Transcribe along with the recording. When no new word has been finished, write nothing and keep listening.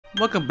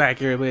Welcome back,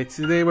 everybody.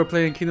 Today we're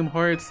playing Kingdom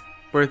Hearts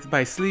Birth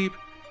by Sleep,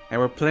 and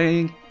we're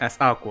playing as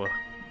Aqua.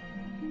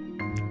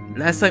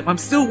 Last time, I'm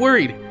still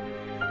worried.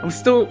 We're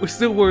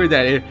still worried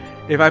that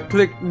if I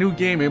click new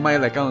game, it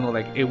might I don't know,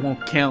 it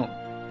won't count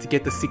to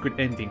get the secret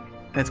ending.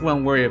 That's what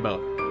I'm worried about.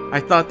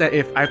 I thought that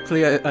if I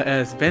play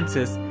as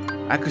Ventus,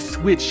 I could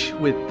switch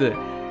with the,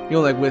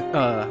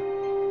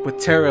 with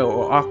Terra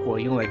or Aqua.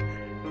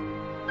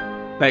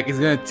 It's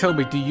gonna tell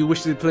me, do you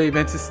wish to play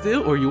Ventus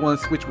still, or you want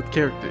to switch with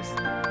characters?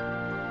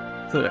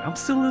 So I'm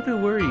still a little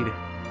bit worried.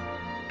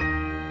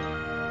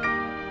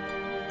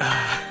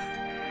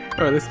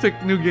 Alright, let's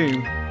pick new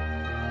game.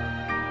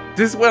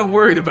 This is what I'm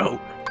worried about.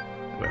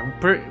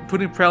 I'm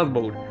putting Proud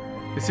mode.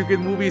 The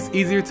secret movie is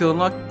easier to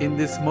unlock in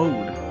this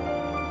mode.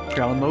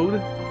 Proud mode?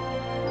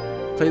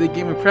 Play the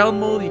game in Proud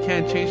mode, you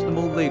can't change the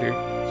mode later.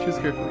 Choose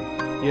carefully.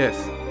 Yes.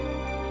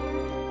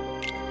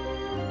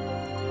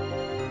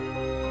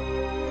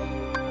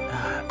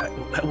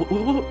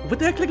 What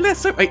did I click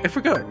last time? I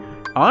forgot.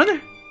 On?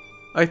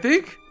 I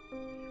think?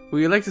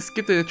 Would you like to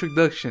skip the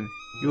introduction?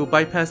 You will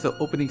bypass the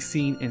opening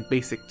scene and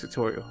basic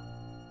tutorial.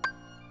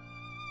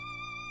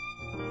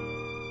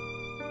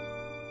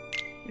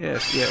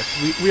 Yes,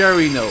 we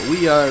already know.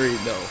 We already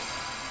know.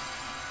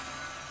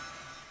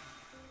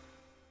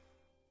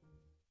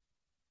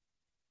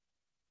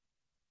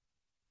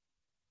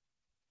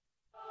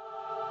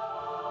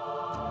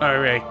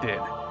 Alright then.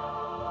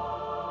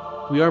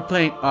 We are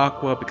playing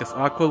Aqua because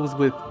Aqua was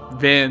with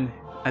Van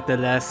at the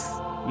last,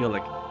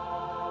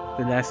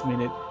 the last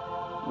minute.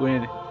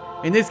 When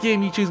in this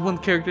game you choose one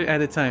character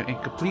at a time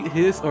and complete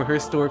his or her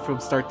story from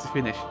start to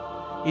finish.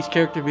 Each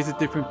character visits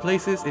different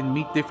places and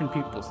meet different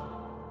peoples.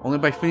 Only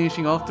by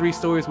finishing all 3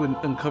 stories will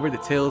uncover the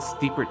tale's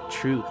deeper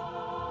truth.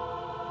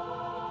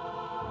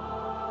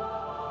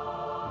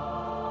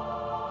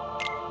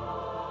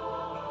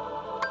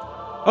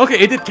 Okay,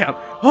 it did count.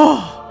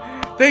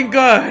 Oh, thank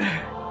God.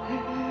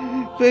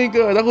 Thank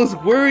God. I was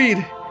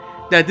worried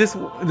that this,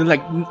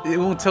 it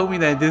won't tell me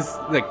that this,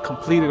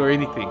 completed or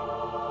anything.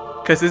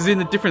 Because it's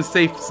in a different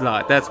save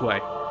slot, that's why.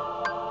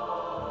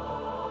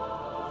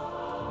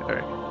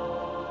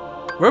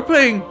 Alright. We're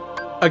playing,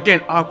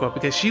 again, Aqua,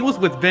 because she was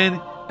with Ven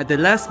at the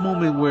last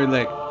moment where,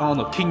 I don't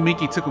know, King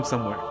Mickey took him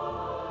somewhere.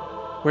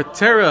 Where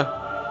Terra,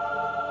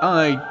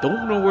 I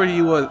don't know where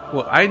he was.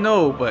 Well, I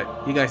know, but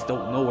you guys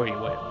don't know where he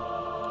went.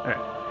 Alright.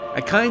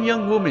 A kind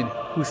young woman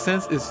whose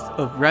sense is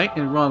of right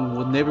and wrong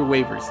will never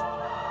wavers.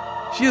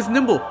 She is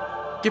nimble,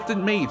 gifted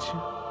mage.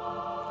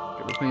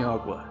 Okay, we're playing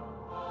Aqua.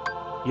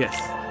 Yes.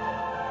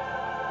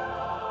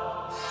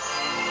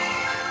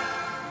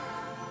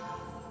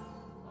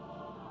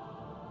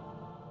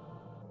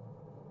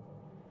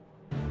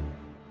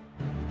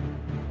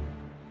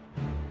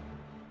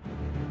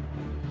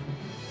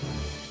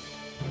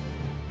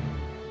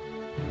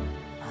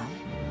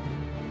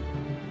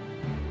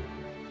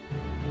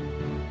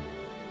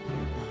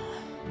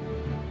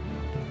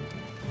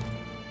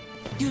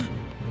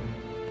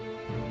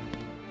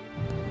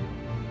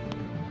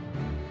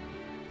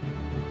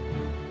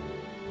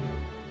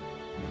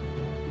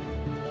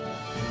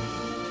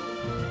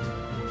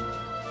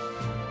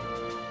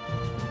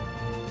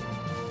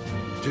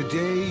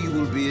 Today you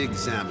will be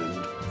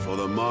examined for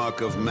the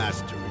Mark of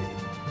Mastery.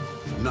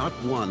 Not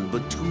one,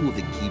 but 2 of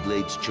the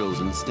Keyblades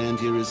chosen stand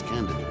here as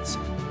candidates.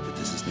 But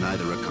this is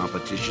neither a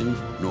competition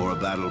nor a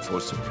battle for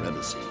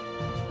supremacy.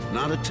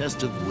 Not a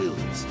test of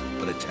wills,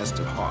 but a test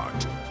of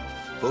heart.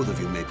 Both of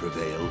you may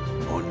prevail,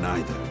 or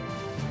neither.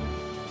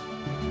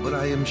 But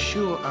I am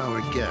sure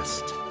our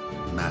guest,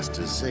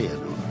 Master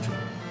Xehanort,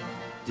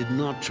 did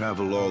not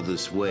travel all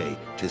this way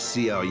to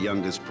see our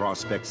youngest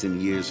prospects in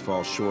years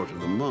fall short of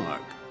the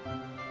mark.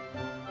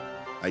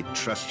 I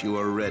trust you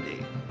are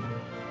ready.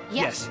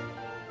 Yes.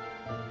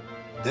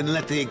 Then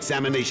let the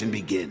examination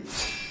begin.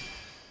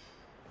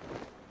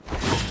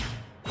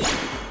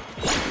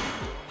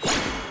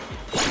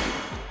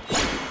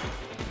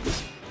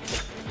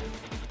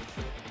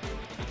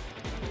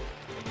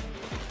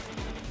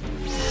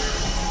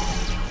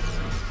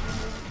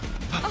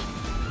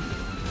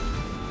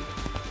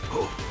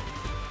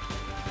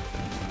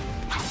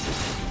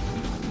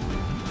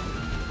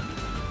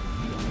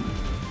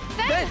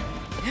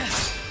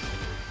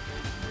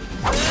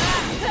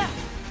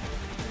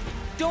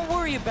 Don't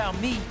worry about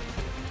me.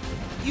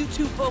 You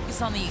 2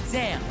 focus on the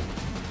exam.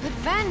 But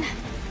Ven,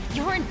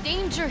 you're in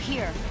danger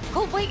here.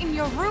 Go wait in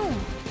your room.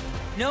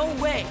 No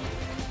way.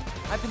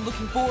 I've been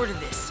looking forward to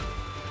this.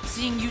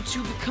 Seeing you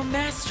 2 become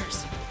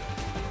masters.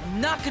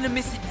 I'm not gonna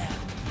miss it now.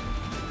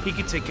 He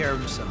can take care of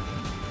himself.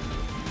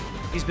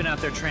 He's been out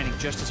there training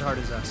just as hard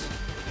as us.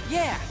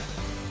 Yeah.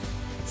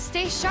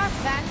 Stay sharp,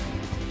 Ven.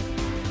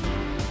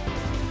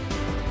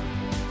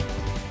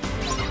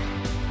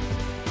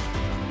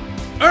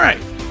 Alright!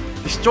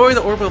 Destroy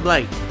the Orb of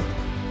Light.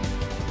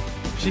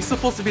 She's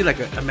supposed to be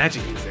a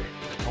magic user.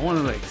 I want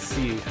to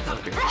see.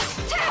 Okay.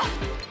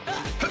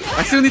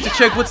 I still need to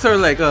check what's her her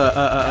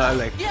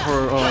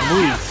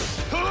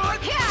moves.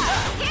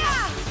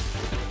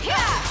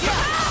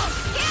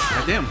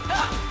 Goddamn.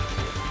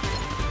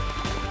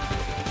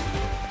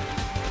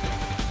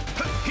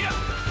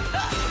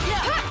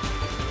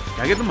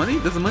 I get the money?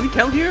 Does the money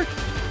count here?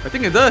 I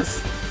think it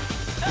does.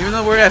 Even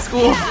though we're at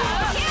school.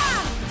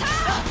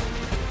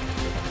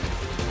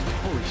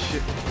 Holy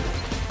shit.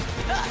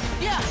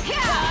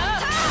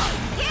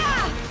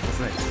 What's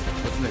next?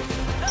 What's next?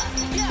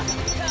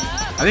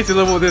 I need to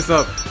level this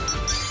up.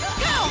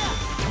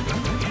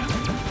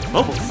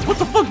 Bubbles? What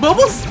the fuck,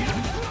 Bubbles?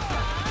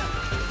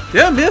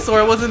 Did I miss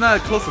or was it not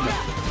close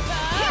enough?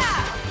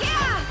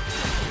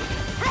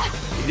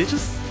 Did they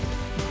just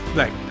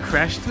like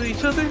crash to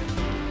each other?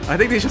 I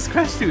think they just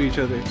crashed to each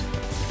other.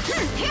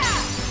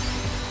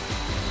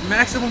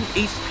 Maximum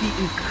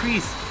HP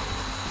increase.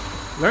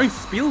 Learn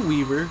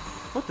Spellweaver.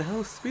 What the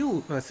hell is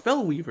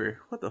Spellweaver?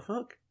 What the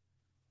fuck?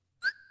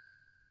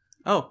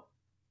 Oh,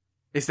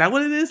 is that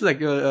what it is?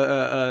 Like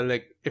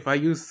like if I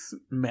use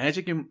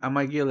magic, I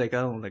might get like,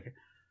 I don't know, like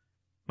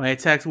my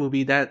attacks will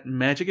be that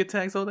magic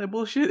attacks, all that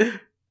bullshit.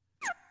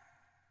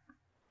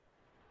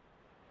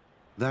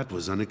 That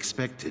was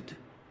unexpected.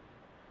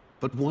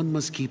 But one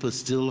must keep a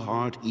still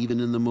heart even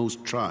in the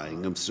most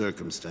trying of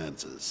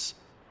circumstances.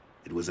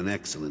 It was an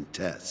excellent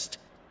test,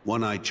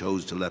 one I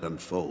chose to let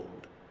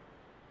unfold.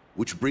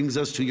 Which brings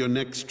us to your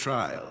next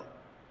trial.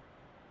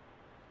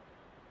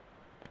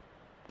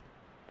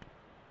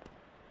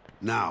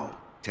 Now,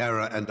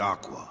 Terra and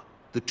Aqua,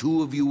 the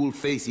two of you will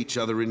face each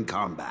other in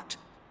combat.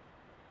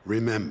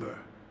 Remember,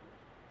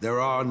 there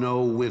are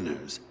no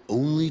winners,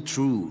 only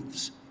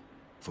truths.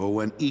 For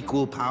when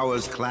equal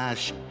powers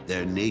clash,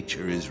 their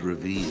nature is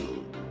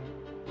revealed.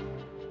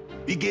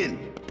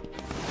 Begin!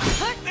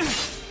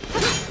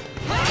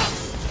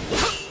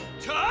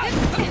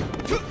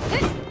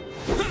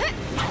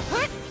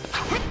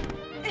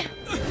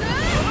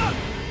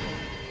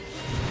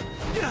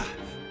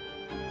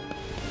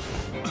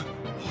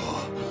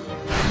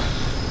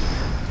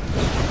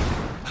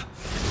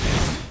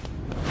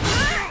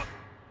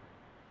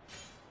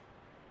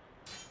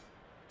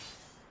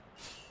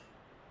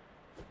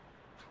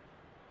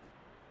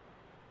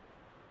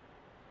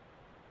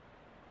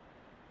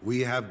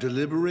 We have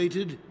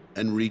deliberated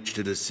and reached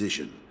a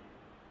decision.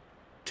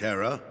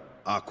 Terra,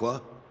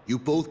 Aqua, you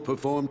both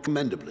performed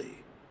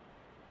commendably.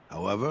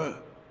 However,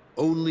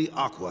 only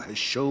Aqua has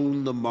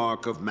shown the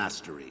mark of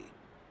mastery.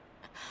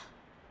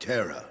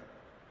 Terra,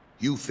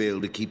 you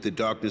failed to keep the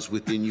darkness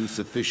within you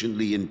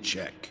sufficiently in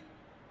check.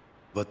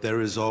 But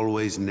there is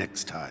always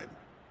next time.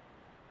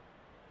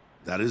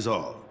 That is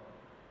all.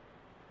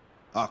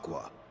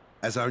 Aqua,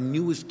 as our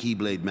newest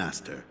Keyblade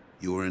Master,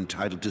 you are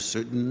entitled to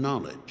certain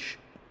knowledge.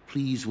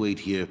 Please wait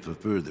here for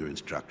further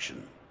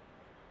instruction.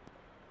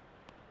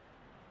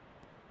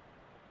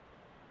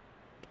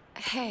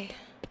 Hey.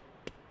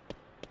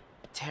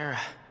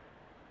 Terra,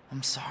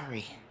 I'm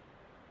sorry.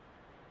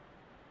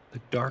 The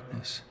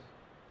darkness.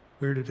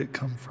 Where did it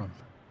come from?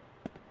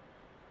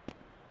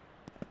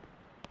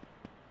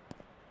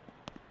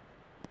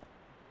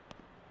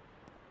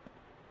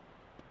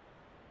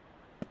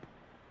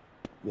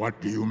 What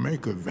do you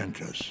make of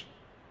Ventus?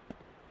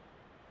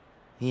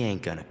 He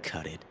ain't gonna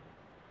cut it.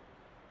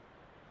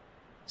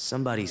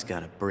 Somebody's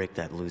gotta break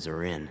that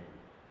loser in.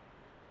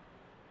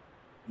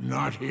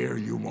 Not here,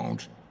 you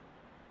won't.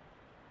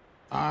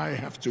 I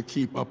have to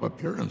keep up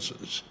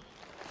appearances.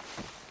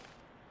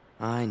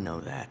 I know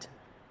that.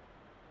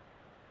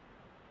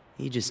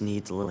 He just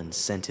needs a little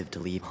incentive to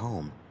leave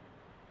home.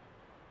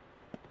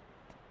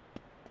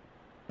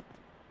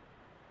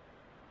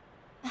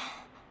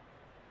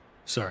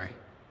 Sorry.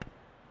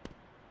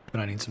 But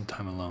I need some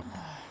time alone.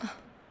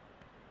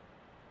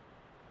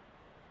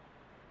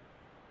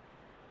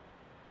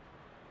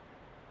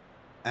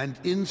 And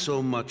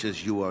insomuch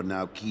as you are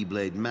now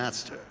Keyblade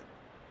Master,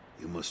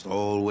 you must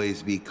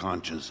always be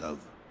conscious of...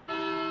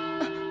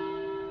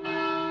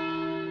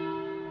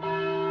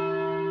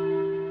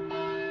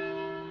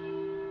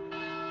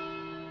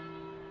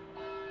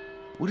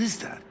 What is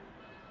that?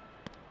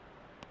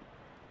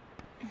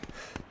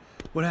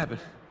 What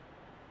happened?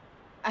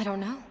 I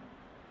don't know.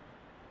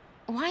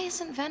 Why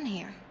isn't Ven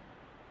here?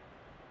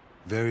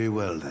 Very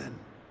well then.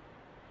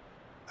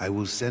 I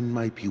will send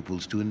my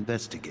pupils to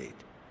investigate.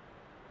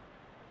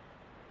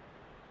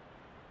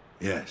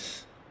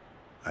 Yes,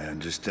 I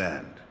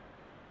understand.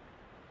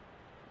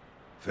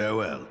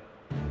 Farewell.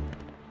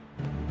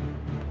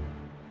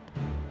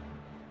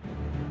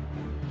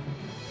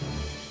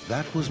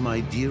 That was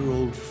my dear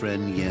old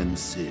friend Yen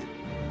Sid.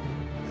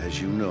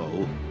 As you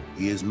know,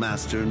 he is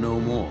master no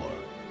more,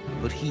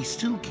 but he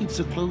still keeps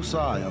a close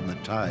eye on the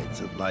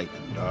tides of light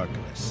and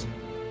darkness.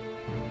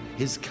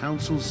 His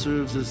counsel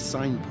serves as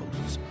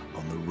signposts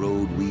on the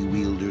road we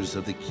wielders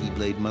of the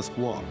Keyblade must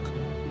walk.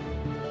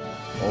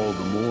 All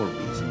the more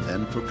reason,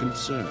 then, for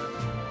concern,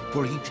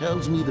 for he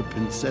tells me the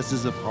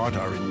princesses of heart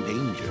are in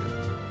danger.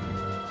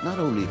 Not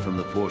only from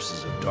the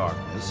forces of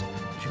darkness,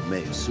 as you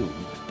may assume,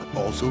 but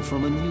also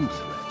from a new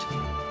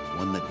threat,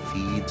 one that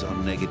feeds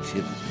on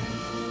negativity.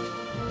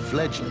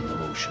 Fledgling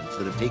emotions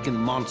that have taken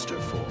monster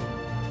form.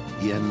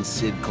 Yen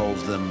Sid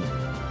calls them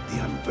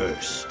the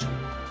Unversed.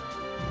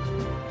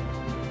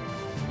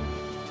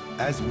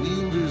 As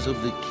wielders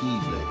of the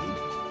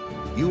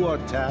Keyblade, you are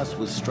tasked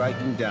with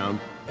striking down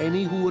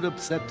any who would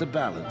upset the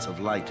balance of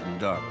light and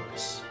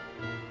darkness.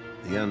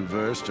 The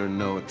Unversed are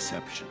no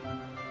exception.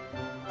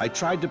 I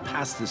tried to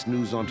pass this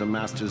news on to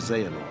Master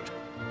Xehanort,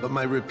 but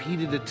my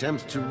repeated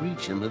attempts to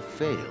reach him have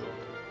failed.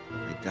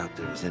 I doubt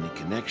there is any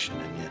connection,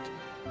 and yet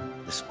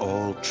this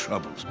all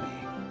troubles me.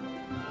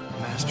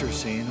 Master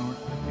Xehanort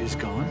is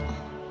gone?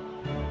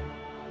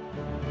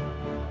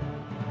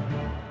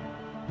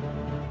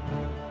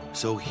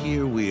 So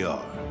here we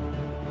are.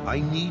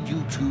 I need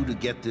you two to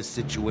get this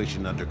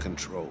situation under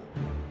control.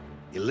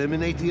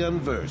 Eliminate the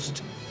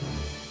Unversed,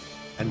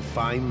 and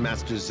find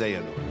Master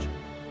Xehanort.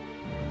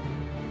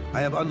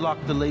 I have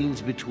unlocked the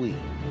lanes between.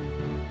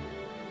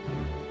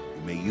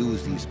 You may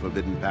use these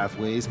forbidden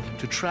pathways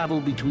to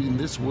travel between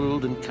this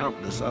world and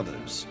countless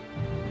others.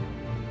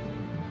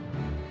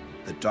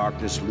 The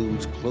darkness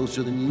looms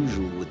closer than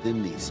usual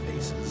within these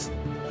spaces,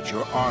 but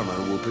your armor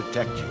will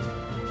protect you.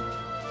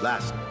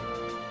 Lastly,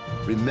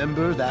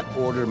 remember that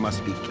order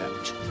must be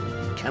kept.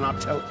 You cannot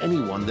tell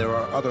anyone there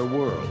are other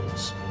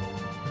worlds.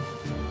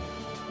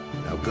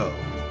 Now go,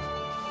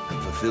 and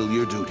fulfill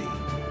your duty.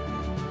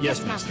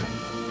 Yes, Master.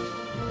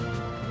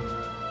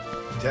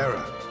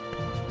 Terra,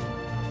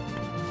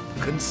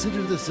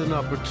 consider this an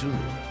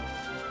opportunity.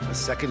 A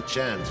second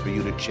chance for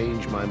you to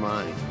change my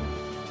mind.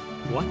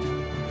 What?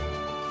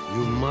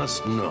 You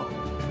must know,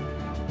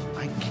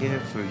 I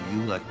care for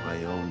you like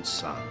my own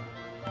son.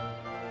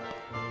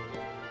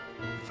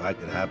 If I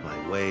could have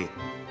my way,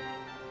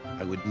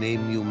 I would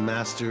name you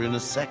Master in a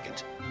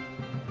second.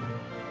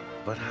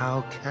 But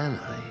how can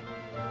I,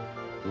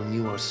 when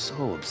you are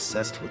so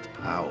obsessed with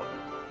power?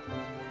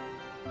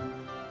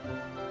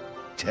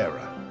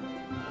 Terra,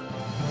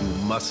 you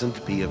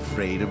mustn't be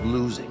afraid of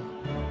losing.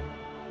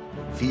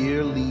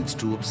 Fear leads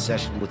to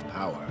obsession with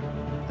power,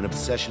 and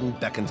obsession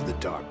beckons the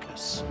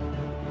darkness.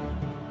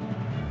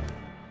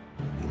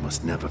 You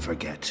must never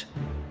forget.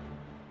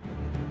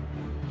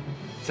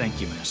 Thank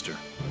you, Master.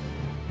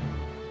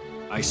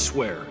 I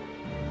swear,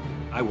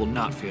 I will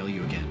not fail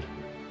you again.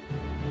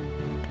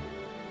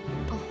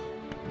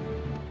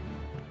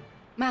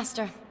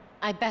 Master,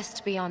 I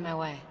best be on my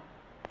way.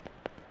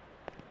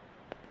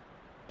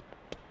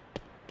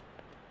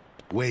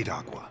 Wait,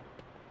 Aqua.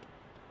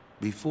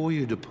 Before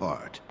you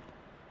depart,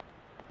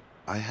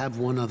 I have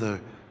one other,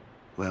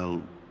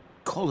 well,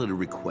 call it a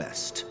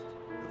request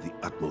of the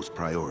utmost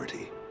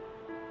priority.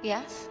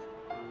 Yes?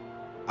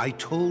 I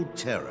told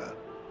Terra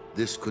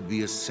this could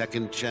be a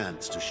second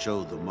chance to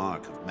show the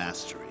mark of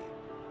mastery,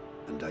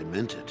 and I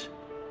meant it.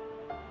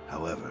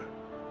 However,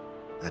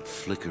 that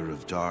flicker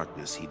of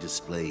darkness he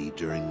displayed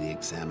during the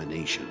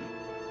examination,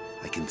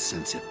 I can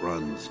sense it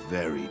runs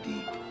very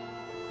deep.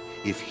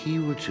 If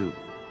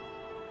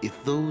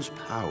those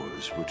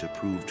powers were to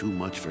prove too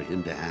much for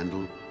him to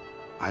handle,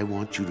 I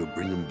want you to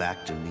bring him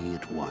back to me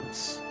at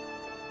once.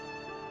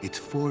 It's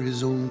for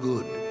his own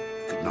good.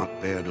 He could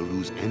not bear to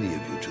lose any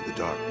of you to the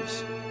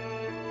darkness.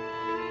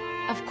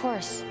 Of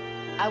course.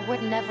 I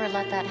would never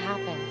let that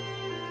happen.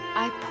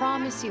 I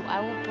promise you I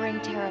will bring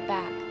Terra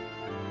back.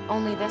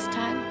 Only this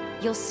time,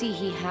 you'll see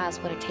he has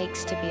what it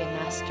takes to be a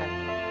master.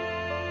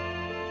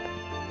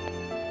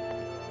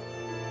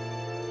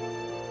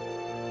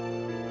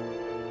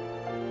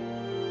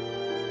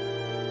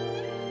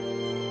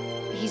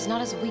 He's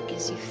not as weak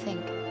as you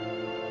think.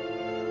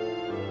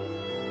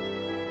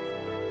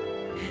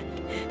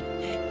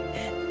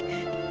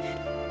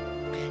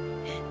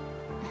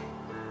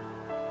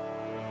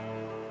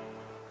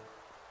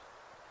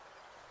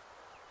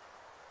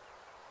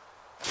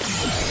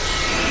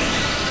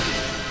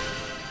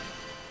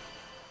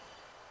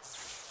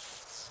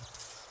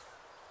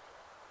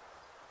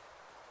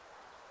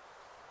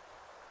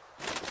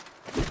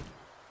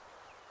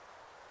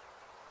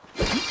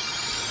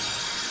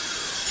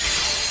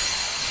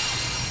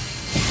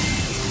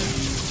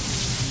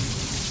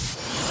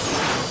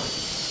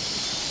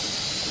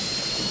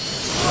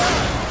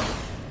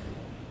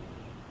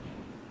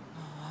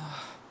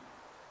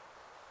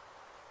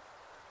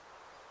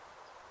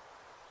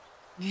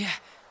 Yeah.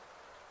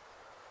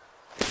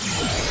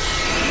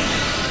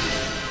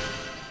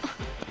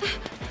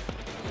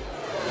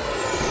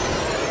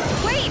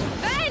 Wait,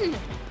 Ben!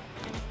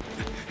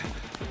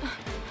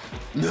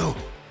 No,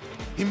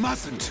 he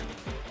mustn't.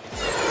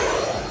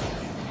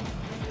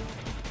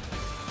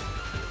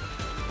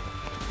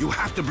 You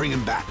have to bring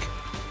him back.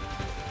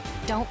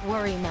 Don't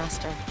worry,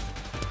 Master.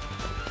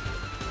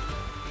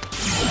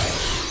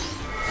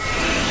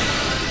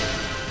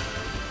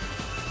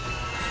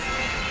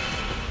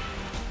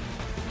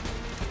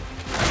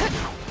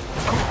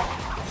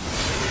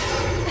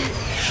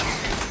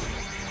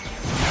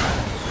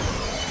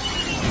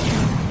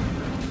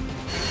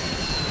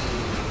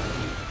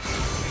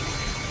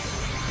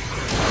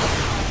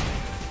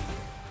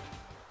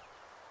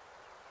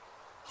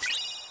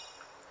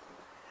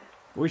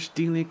 Which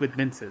D-Link with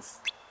Mensis?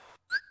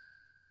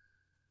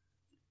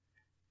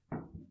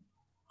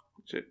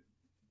 Shit.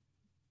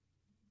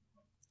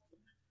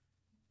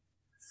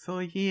 So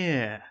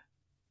yeah,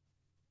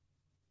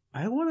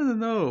 I wanted to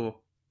know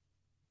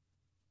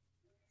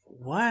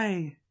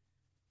why,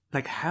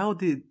 like, how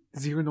did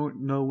Zero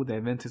know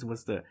that Ventus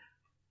was the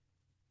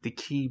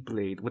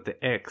Keyblade with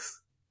the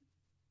X?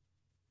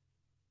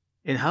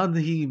 And how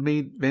did he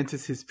make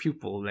Ventus his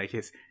pupil, like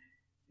his,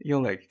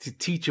 like to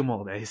teach him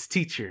all that, his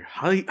teacher?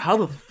 How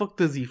the fuck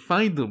does he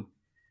find them?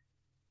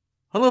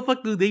 How the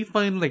fuck do they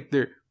find like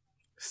their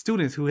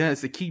students who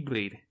has the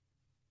Keyblade?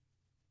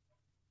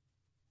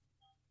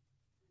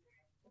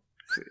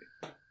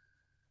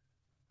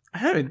 I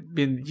haven't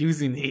been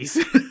using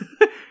these.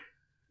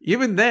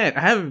 Even that,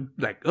 I haven't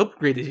like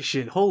upgraded this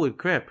shit. Holy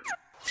crap!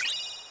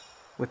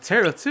 With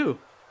Terra too.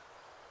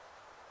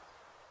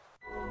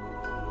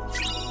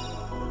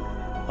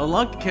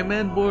 Unlock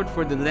command board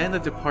for the land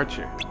of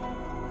departure.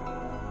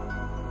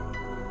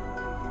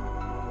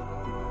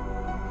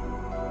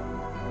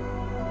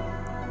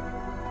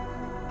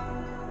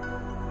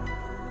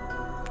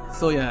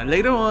 So yeah,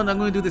 later on I'm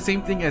going to do the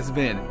same thing as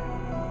Ven,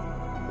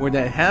 where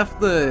that half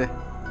the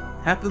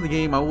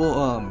game I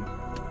will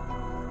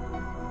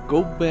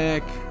go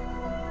back.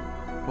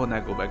 Well,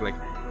 not go back, like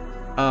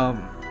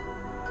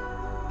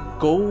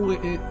go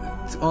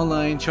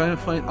online, try and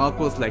find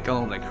Aqua's like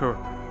like her.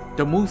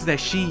 The moves that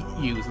she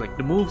used, like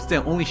the moves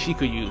that only she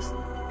could use.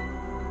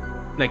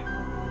 Like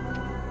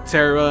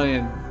Terra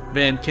and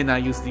Ven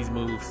cannot use these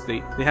moves. They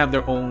have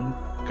their own.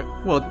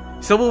 Well,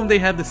 some of them they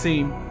have the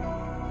same,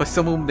 but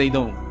some of them they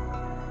don't.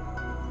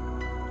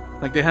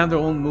 Like they have their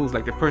own moves,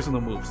 like their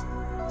personal moves.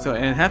 So,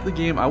 and half the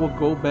game I will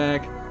go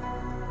back.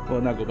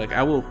 Well, not go back.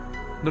 I will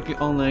look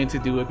at online to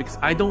do it because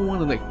I don't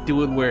want to like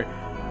do it where,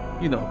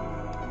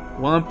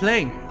 while I'm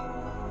playing.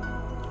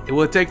 It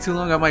will take too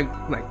long. I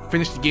might like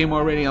finish the game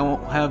already. I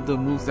won't have the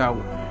moves that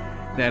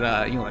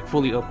like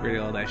fully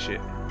upgraded, all that shit.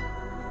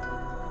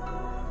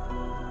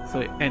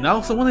 So, and I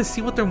also want to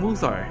see what their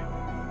moves are.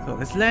 So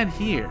let's land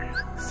here.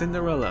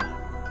 Cinderella.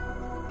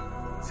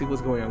 See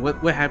what's going on.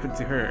 What happened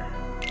to her?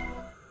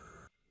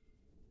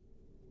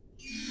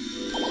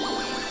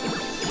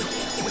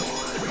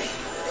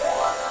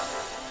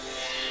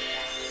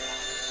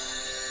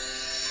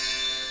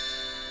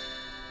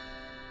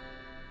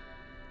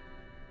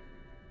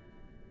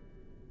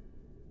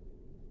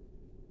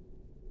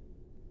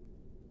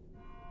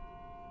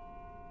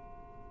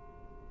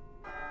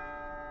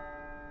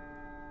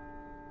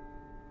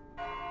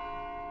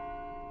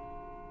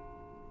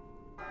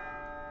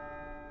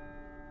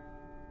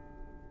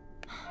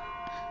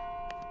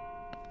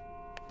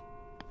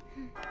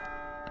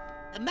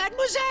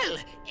 Mademoiselle!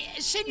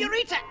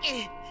 Senorita!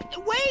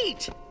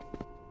 Wait!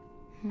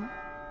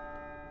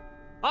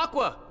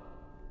 Aqua!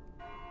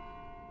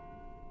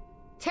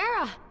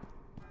 Terra!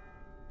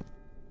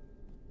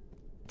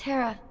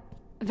 Terra,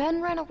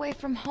 Ven ran away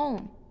from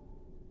home.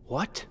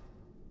 What?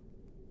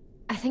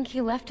 I think he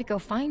left to go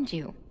find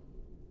you.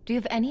 Do you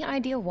have any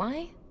idea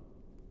why?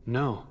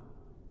 No.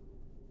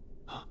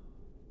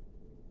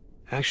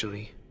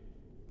 Actually,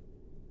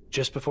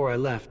 just before I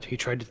left, he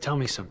tried to tell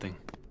me something.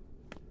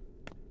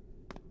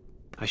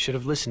 I should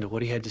have listened to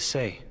what he had to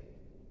say.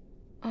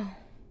 Oh.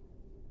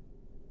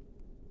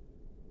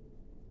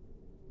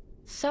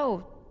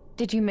 So,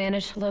 did you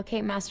manage to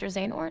locate Master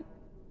Xehanort?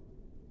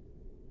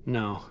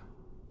 No,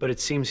 but it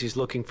seems he's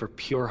looking for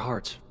pure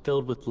hearts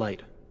filled with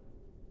light.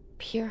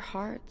 Pure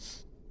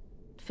hearts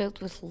filled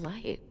with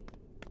light?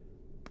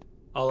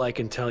 All I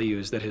can tell you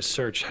is that his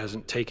search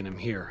hasn't taken him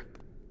here.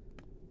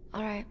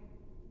 Alright.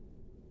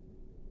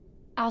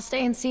 I'll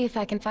stay and see if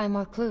I can find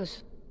more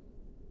clues.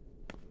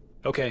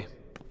 Okay.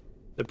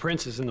 The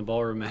prince is in the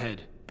ballroom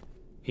ahead.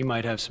 He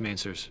might have some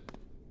answers.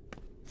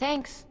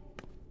 Thanks.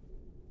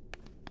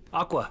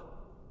 Aqua.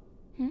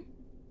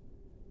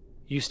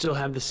 You still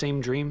have the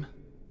same dream?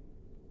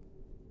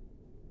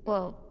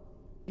 Well,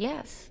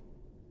 yes.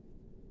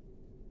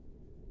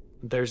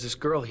 There's this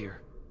girl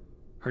here.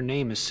 Her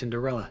name is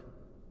Cinderella.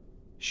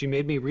 She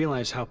made me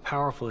realize how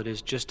powerful it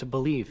is just to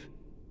believe.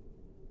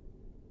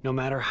 No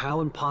matter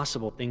how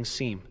impossible things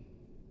seem,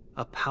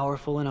 a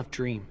powerful enough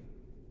dream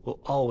will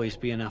always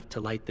be enough to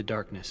light the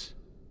darkness.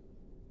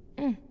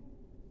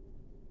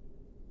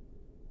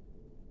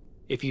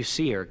 If you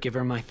see her, give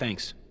her my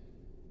thanks.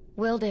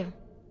 Will do.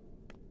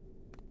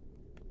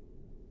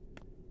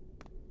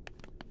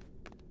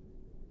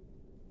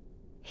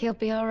 He'll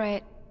be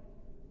alright.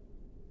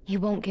 He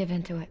won't give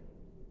in to it.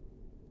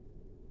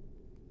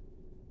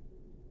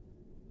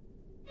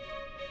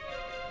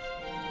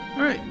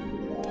 Alright.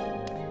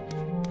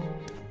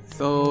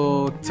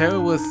 So, Terra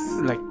was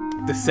like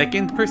the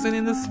second person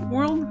in this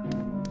world?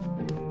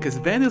 Because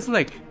Ven is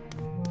like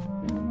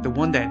the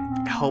one that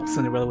helps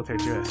Cinderella with her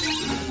dress.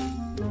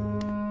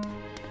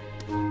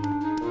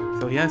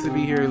 So he has to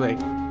be here like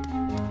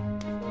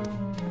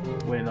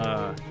when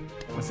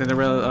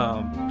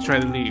Cinderella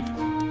tried to leave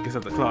because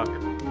of the clock.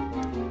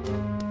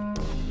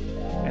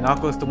 And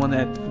Aqua's the one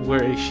that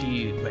where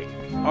she like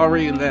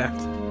already left.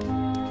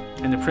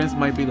 And the prince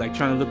might be like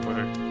trying to look for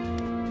her.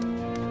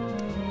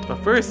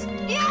 But first,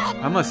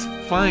 I must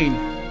find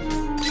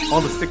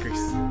all the stickers.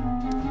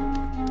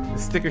 The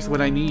stickers what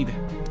I need.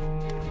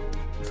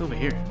 What's over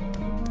here?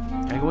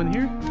 Can I go in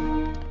here?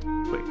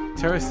 Wait,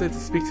 Terra said to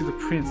speak to the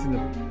prince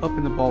up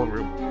in the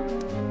ballroom.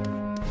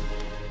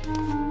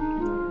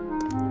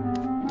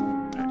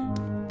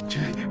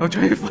 I'm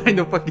trying to find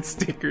the fucking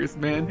stickers,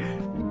 man.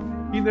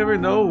 You never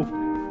know.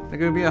 They're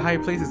gonna be at high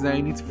places that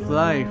I need to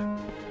fly.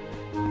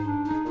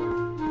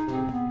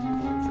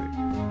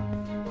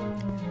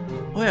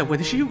 Oh yeah,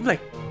 when she like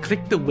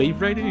click the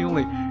wave rider, you know,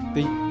 like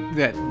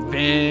that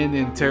Van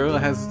and Terra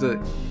has the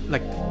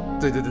like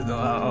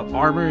the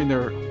armor in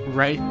their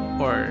right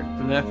or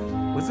left.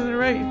 Was it the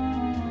right?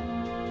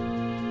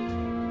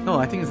 No,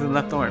 I think it's the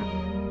left arm.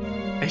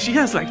 And she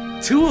has like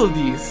 2 of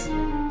these.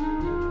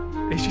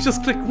 And she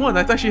just clicked one.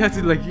 I thought she had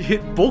to like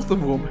hit both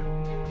of them.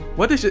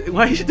 Why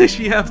does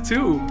she have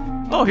 2?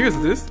 Oh, here's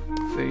this.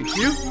 Thank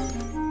you.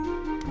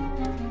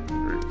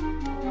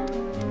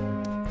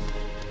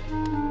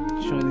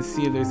 Trying to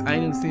see if there's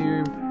items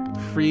here.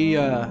 Free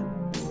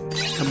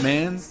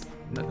commands.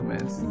 Not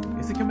commands.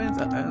 Is it commands?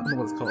 I don't know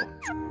what it's called.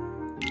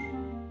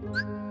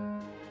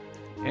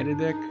 Edit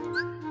deck.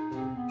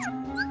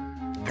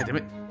 God damn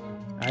it.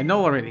 I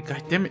know already.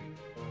 God damn it.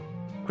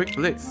 Quick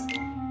blitz.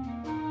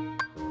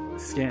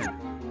 Scan.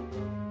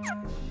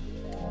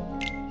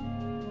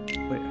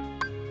 Wait.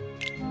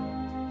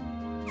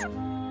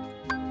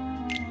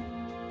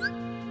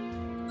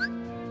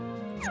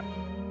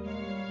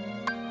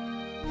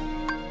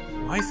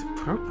 Why is it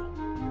purple?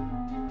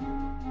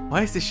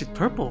 Why is this shit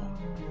purple?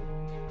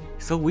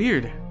 So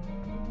weird.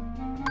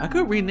 I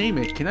could rename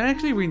it. Can I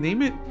actually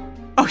rename it?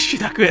 Oh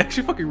shit, I could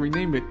actually fucking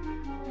rename it.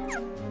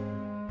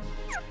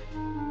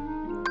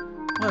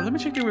 Well, let me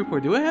check your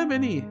report. Do I have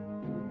any?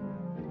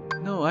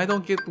 No, I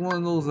don't get one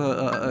of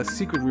those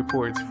secret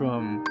reports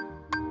from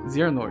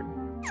Xehanort.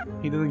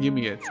 He doesn't give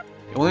me it.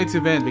 Only to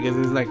Van because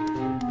it's like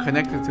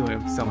connected to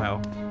him somehow.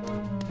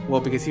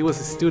 Well, because he was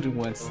a student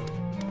once.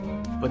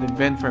 But then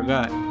Van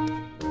forgot.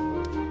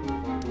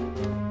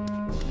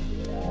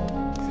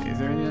 Is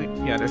there any?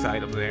 Yeah, there's an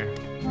item there.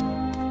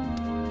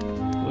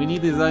 We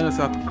need these items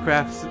so I can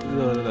craft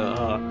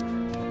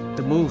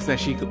the moves that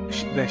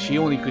she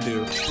only could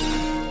do.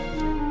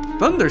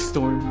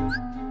 Thunderstorm.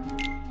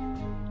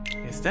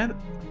 Is that?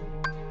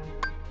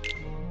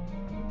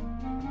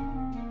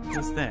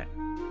 What's that?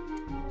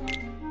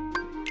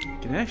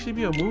 Can it actually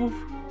be a move?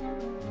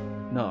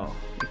 No,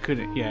 it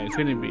couldn't. Yeah, it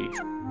couldn't be.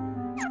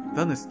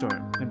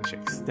 Thunderstorm. Let me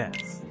check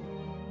stats.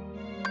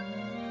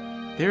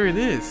 There it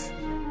is.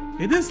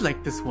 It is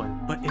like this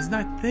one, but it's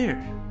not there.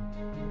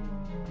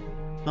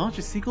 Launch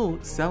a single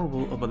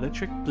salvo of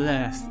electric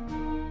blast.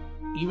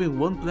 Even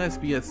one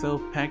blast be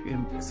itself packed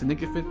in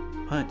significant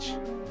punch.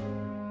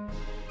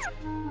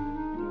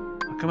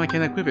 How come I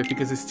can't equip it?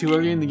 Because it's too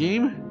early in the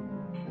game?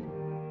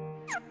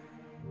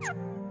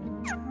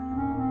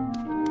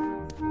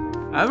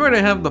 I'd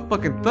rather have the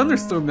fucking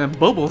thunderstorm than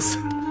bubbles.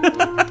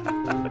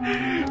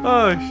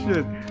 Oh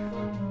shit.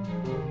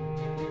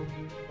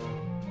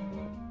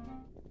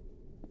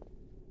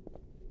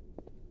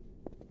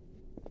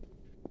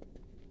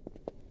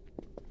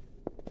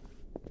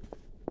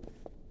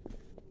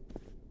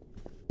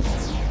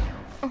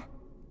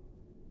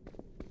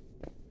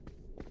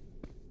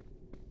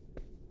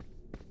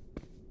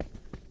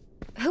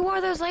 Who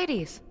are those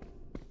ladies?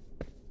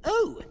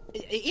 Oh,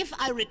 if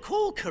I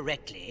recall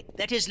correctly,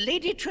 that is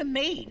Lady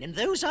Tremaine, and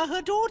those are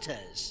her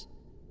daughters.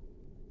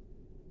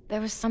 There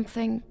was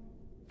something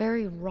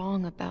very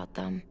wrong about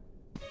them.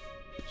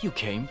 You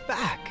came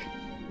back.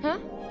 Huh?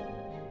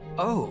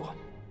 Oh,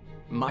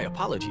 my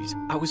apologies.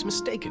 I was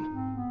mistaken.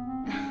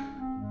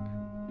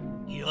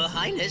 Your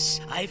Highness,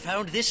 I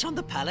found this on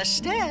the palace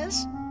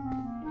stairs.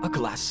 A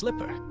glass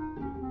slipper.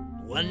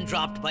 One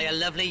dropped by a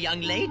lovely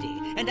young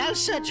lady, and I'll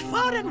search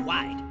far and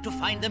wide to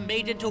find the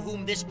maiden to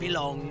whom this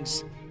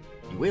belongs.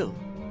 You will?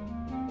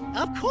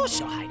 Of course,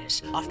 Your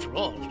Highness. After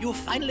all, you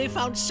finally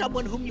found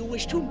someone whom you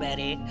wish to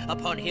marry.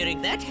 Upon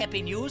hearing that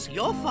happy news,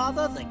 your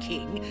father, the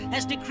king,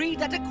 has decreed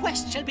that a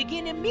quest shall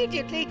begin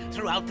immediately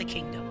throughout the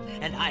kingdom.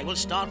 And I will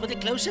start with the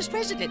closest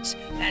residence,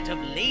 that of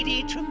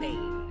Lady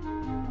Tremaine.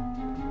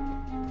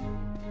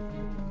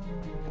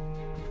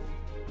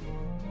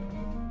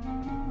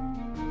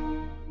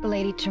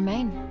 Lady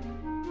Tremaine.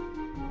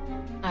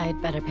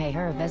 I'd better pay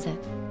her a visit.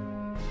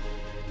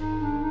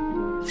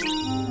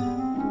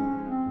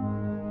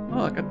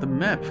 Oh, I got the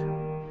map.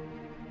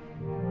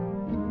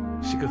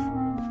 She could.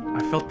 I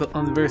felt the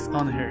universe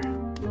on her.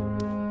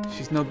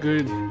 She's no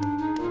good.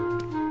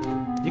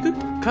 You could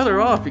cut her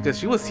off because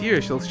she was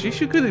here.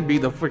 She couldn't be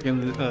the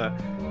freaking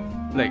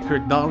like her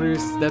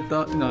daughters.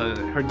 No,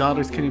 her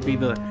daughters couldn't be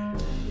the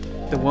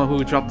one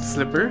who dropped the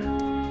slipper.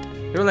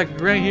 They were like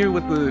right here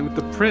with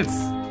the prince.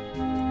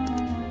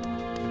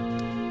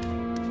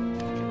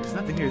 Okay, there's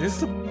nothing here. This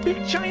is a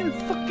big giant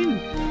fucking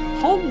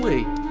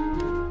hallway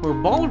or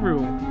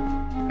ballroom.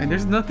 And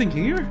there's nothing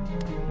here?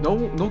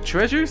 No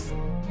treasures?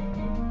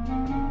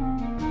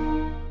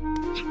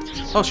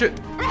 Oh shit.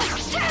 Come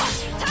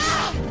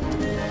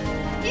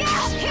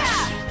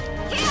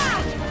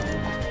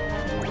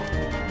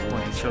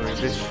on, you show her,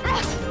 bitch.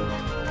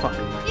 Fuck.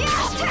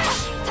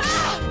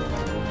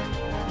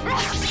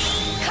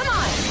 Come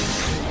on!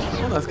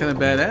 Oh, that's kinda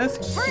badass.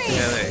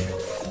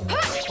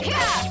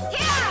 Yeah,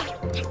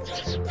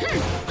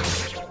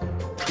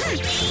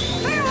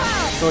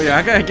 Farewell! Oh yeah,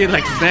 I gotta get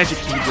like magic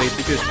Keyblade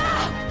because,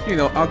 you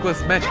know,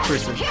 Aqua's magic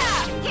person.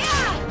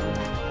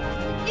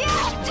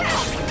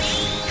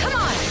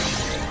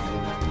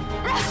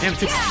 Damn, it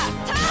takes...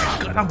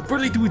 God, I'm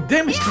barely doing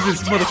damage to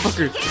this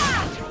motherfucker.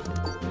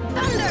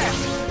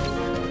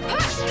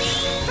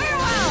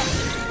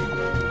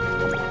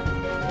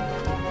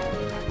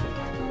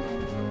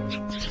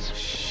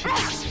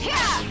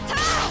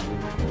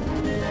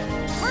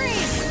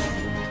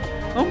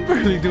 I'm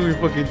barely doing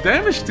fucking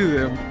damage to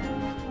them.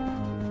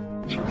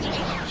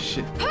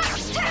 Shit.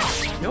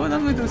 You know what?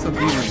 I'm gonna do some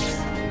demons.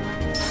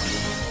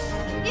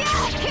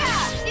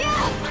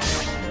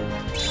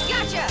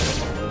 Gotcha.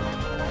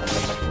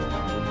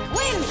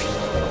 Win.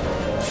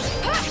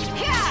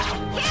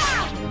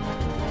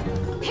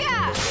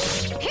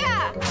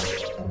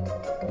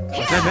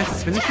 Was that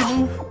Max's finishing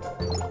move?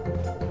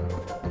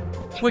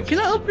 Wait, can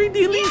I upgrade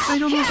the elites? I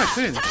don't know if I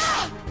could.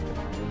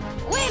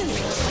 Win.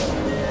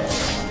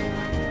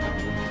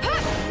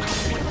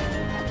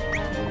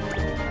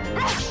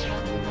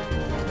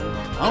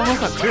 I don't know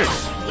if I could.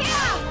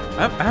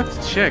 I have to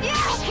check.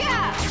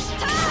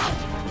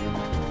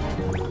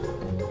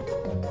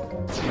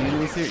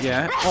 Enemies here?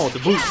 Yeah. Oh, the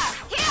boots.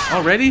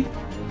 Already?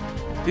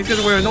 These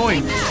guys were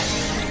annoying.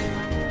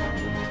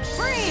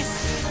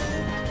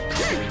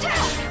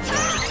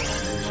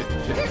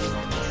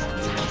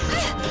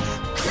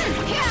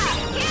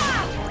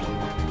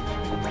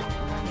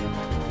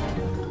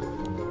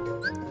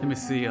 Let me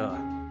see,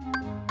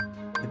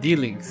 the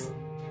dealings.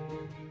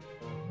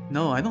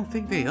 No, I don't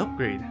think they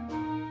upgrade.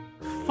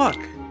 Fuck!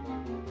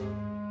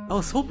 I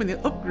was hoping they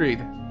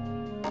upgrade.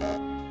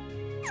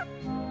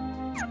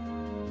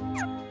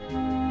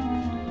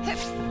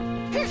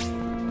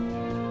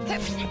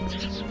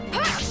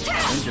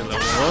 Ranger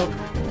level up.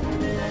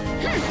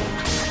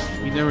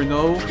 You never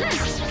know.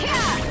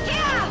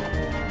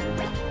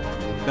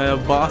 That a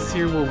boss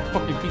here will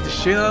fucking beat the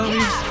shit out of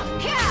me.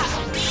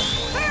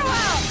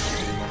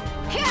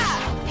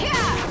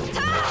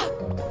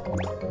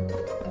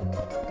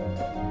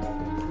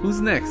 Who's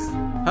next?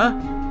 Huh?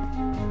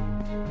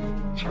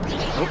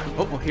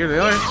 Oh, here they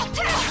are.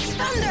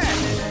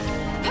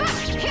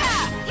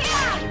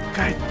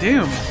 God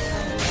damn.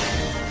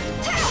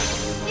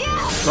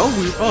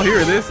 Oh, here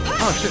it is.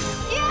 Oh, shit.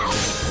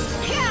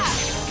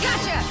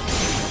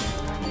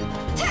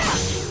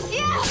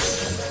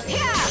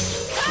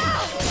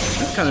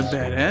 That's kind of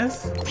badass.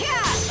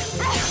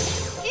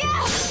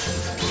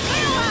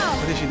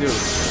 What did she do?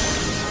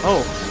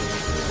 Oh.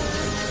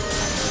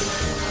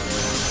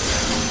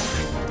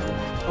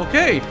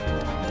 Okay.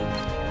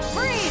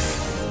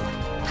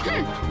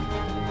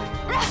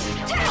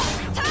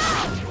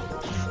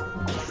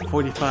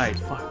 45.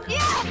 Fuck.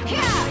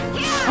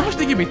 How much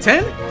did they give me?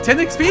 10? 10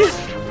 XP?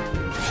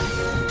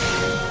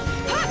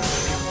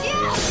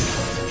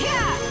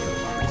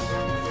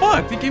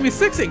 Fuck, they gave me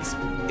 6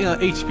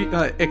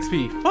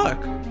 XP. Fuck.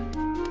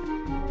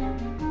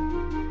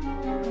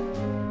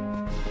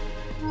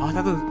 Oh, I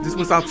thought this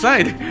was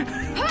outside.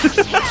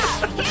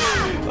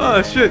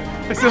 Oh shit.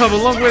 I still have a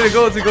long way to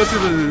go to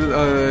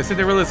the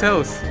Cinderella's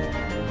house.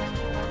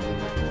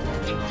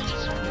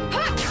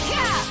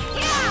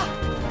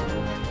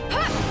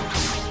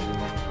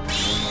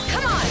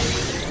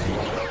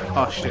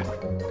 Oh shit.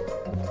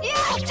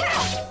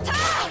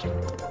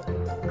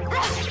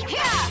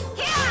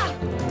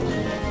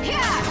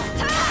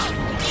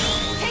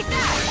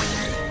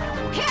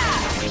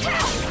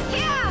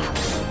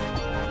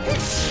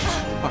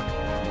 Fuck.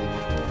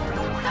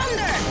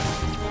 Thunder!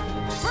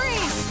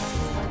 Freeze!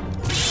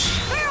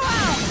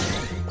 Farewell!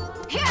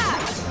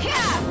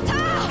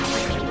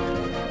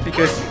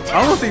 Because I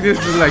don't think this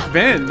is like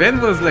Ben. Ben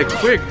was like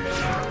quick.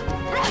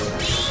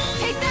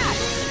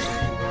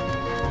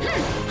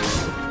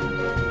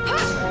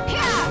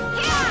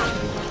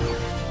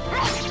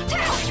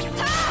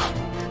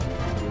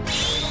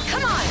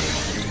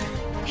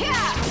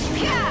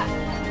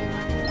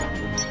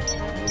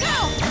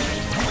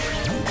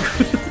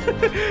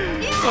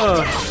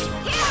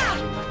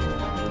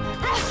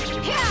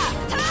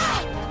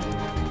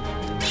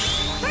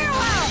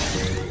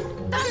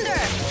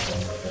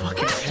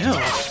 Fucking hell.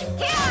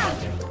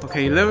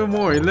 Okay, 11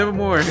 more, 11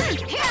 more. Alright.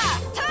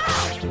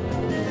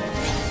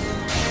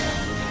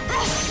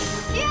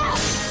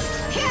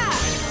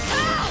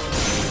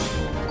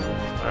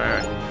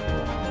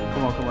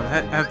 Come on, come on. I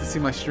have to see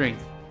my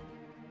strength.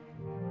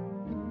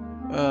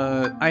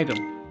 Item.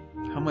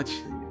 How much?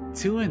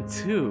 2 and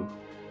 2.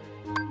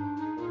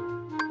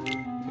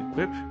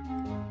 Equip.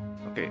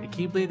 Okay, a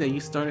Keyblade that you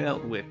started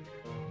out with.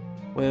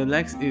 What it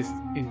lacks is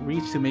in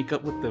reach to make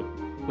up with a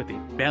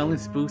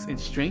balance boost in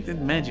strength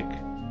and magic.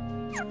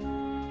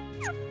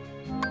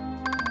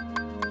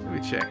 Let me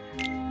check.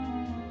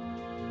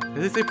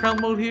 Does it say proud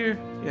mode here?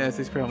 Yeah, it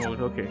says proud mode.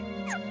 Okay.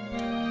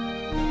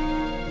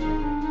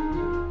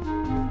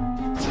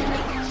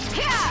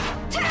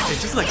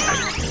 It's just like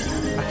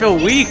I feel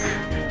weak.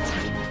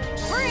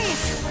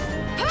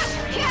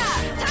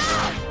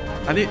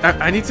 I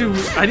need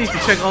to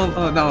check on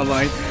not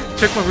online.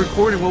 Check my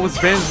recording. What was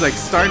Ben's like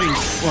starting?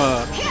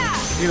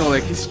 You know,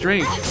 like his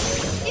strength.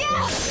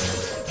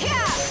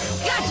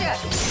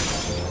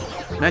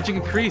 Magic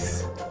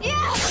increase.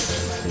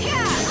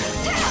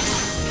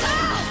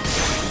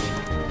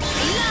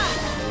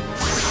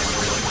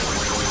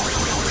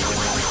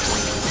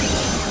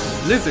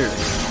 Lizard.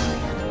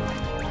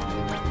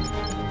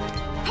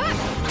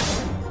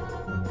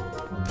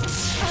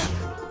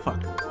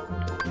 Fuck.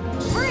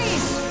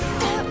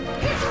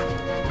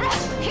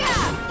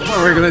 Come on,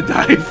 we're gonna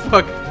die.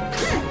 Fuck.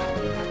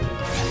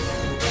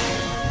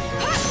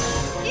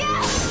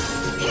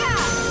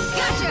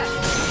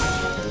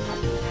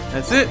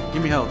 That's it?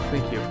 Give me health,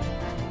 thank you. I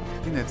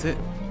think that's it.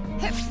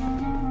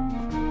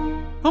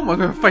 How am I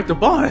gonna fight the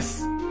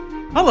boss?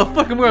 How the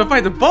fuck am I gonna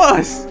fight the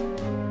boss?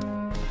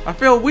 I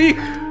feel weak.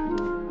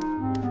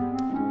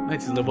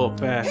 Let's level up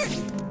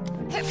fast.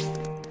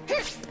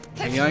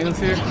 Any items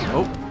here?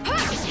 Oh.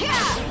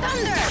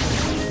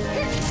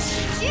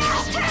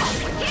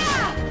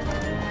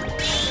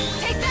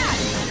 Take that!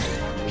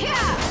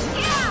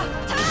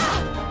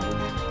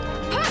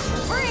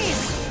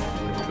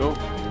 Let's go.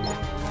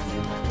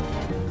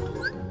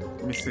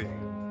 Let me see.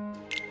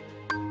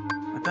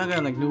 I thought I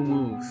got like new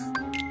moves.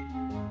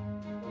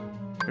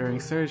 During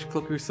surge,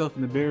 cloak yourself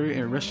in the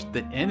barrier and rush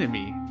the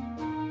enemy.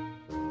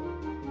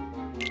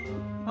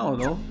 I don't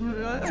know.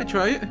 I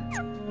try it.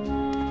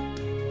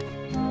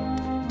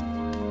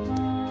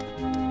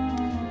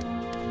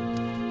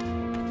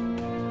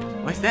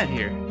 Why's that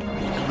here?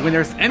 When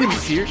there's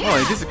enemies here?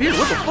 Oh, it disappeared.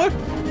 What the fuck?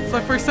 It's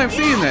my first time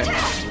seeing that.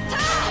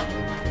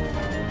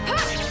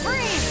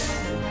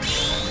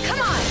 Come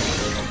on!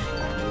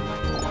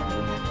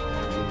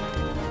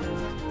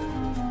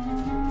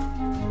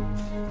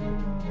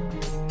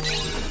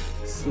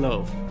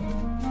 Slow.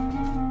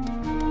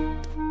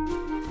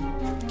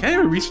 Can I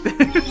even reach that?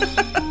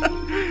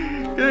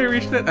 Can I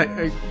reach that?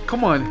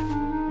 Come on.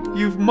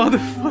 You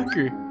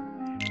motherfucker.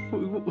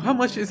 How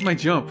much is my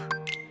jump?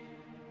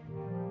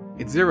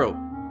 It's 0.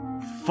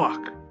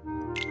 Fuck.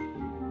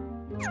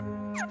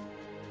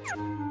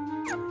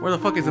 Where the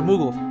fuck is a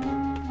Moogle?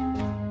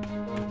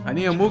 I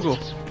need a Moogle.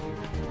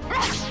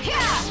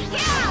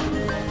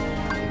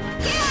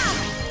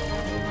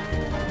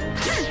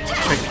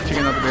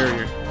 Checking out the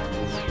barrier.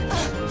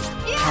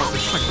 Oh,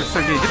 it's my first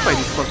time getting hit by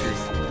these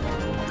fuckers.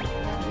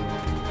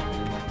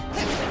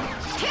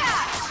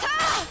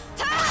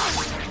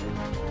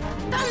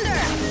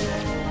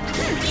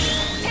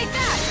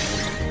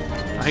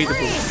 I hate the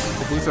boots.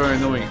 The boots are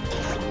annoying.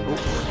 Oh.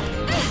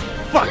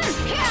 Fuck!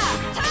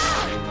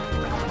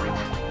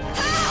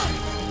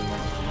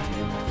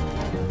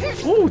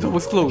 Ooh, that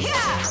was close.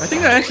 I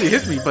think that actually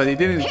hit me, but it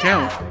didn't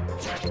count. Oh,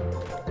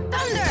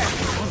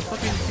 the fuck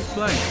did it keep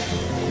flying?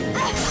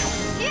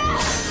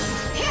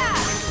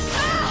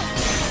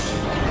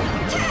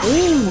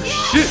 Oh,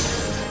 shit!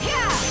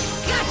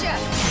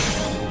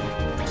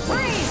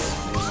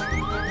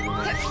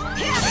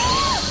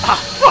 Ah,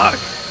 fuck!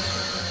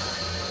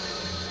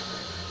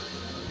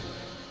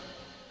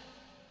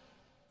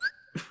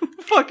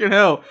 Fucking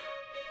hell.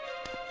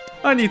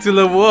 I need to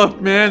level up,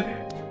 man.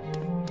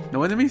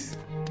 No enemies?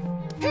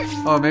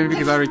 Oh, maybe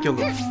because I already killed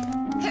them.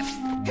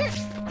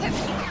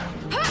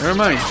 Never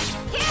mind.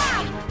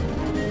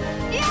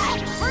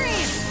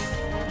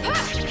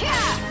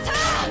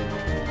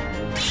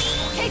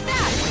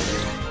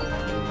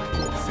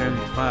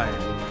 75.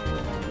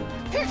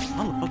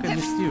 How the fuck I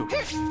missed you?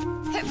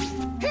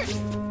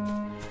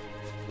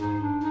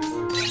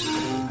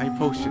 High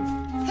potion.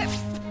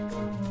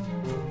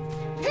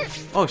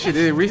 Oh shit,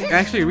 did it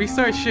actually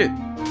restart? Shit. I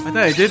thought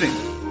I didn't.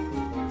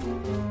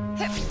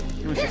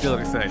 Give me what you feel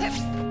like I said.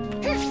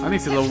 I need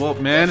to level up,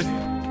 man.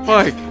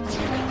 Fuck.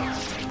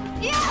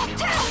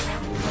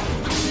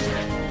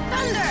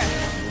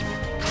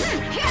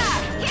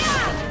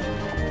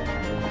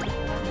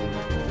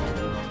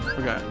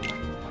 Forgot.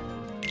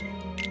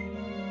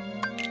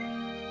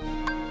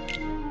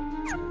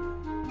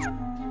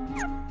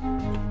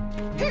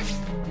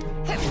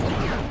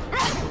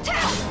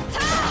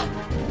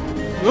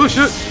 Oh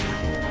shit!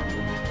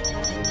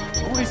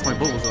 Don't waste my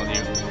bubbles on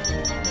you.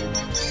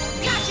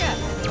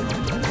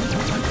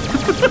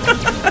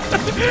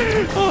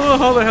 Oh,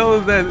 how the hell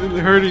is that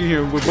hurting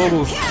him with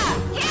bubbles?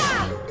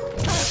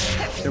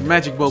 They're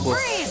magic bubbles.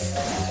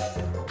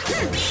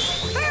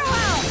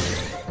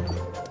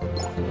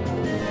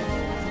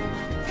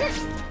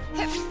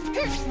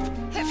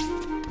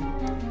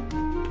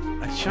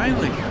 I shine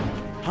like,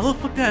 how the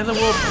fuck did I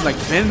level up like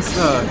Ben's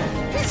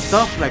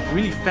stuff like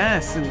really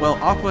fast, and while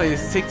Aqua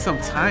is take some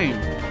time.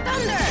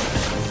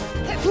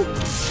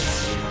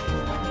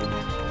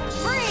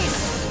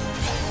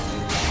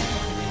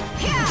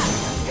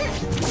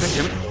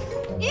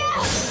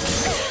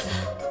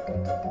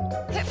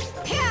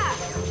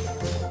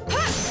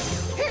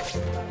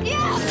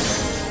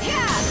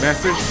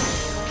 Bastard.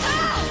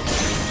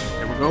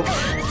 There we go.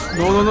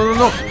 No, no, no, no,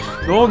 no.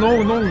 No,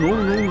 no, no, no,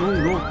 no, no,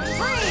 no.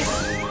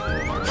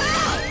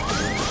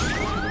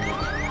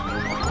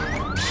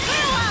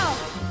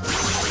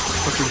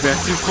 Fucking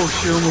bastard. Oh,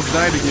 she almost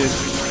died again.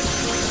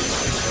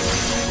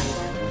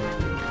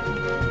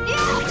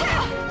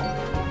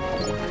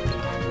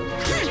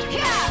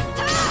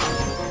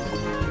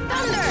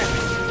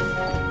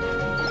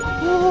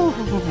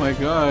 my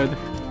god.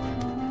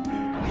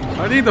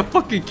 I need the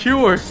fucking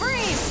cure.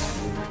 Freeze!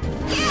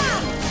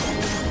 Yeah!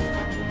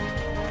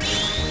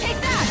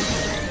 Take that!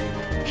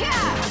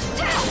 Yeah!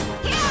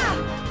 Yeah!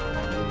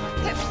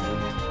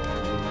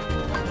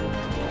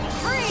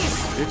 Freeze!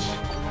 Bitch.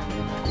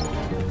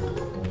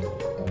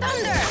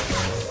 Thunder!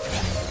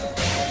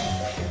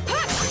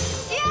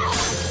 Yeah!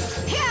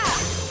 Yeah!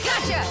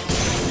 Gotcha!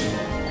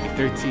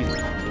 13.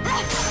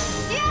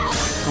 Yeah!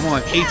 Come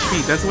on,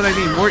 HP. That's what I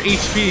need. More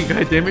HP,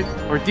 goddammit.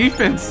 Or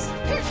defense.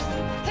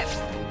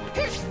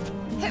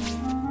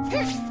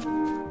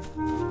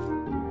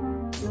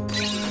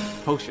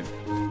 Potion.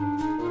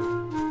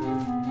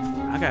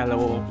 I got a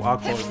little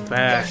Aqua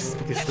fast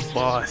against the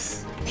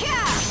boss.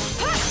 Yeah!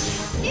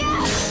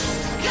 Yeah!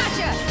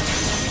 Gotcha!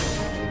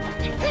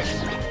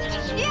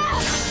 Yeah!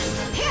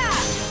 Yeah!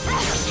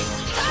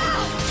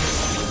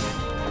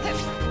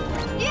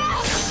 Yeah!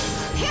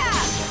 Yeah!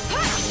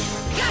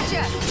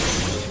 Gotcha!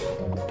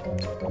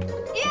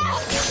 Yeah!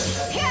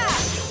 Yeah!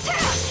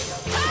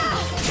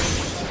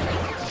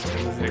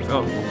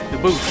 Oh, the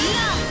boost.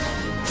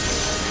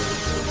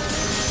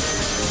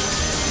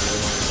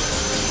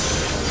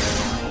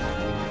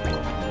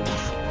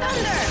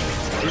 Thunder!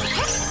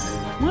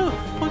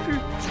 Motherfucker.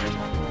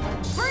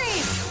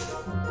 Freeze!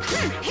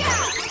 Yeah!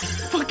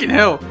 Fucking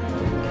hell.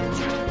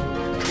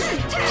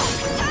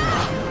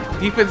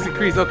 Defense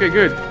increase. Okay,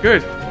 good.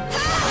 Good.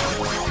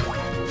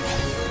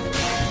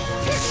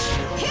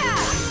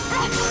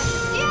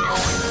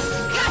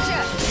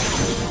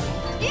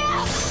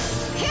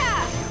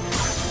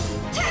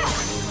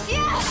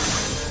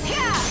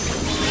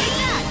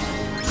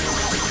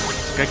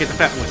 Gotta get the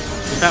fat one.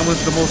 The fat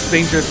one's the most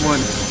dangerous one.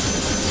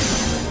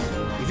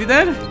 Is he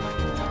dead?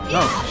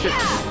 No, shit.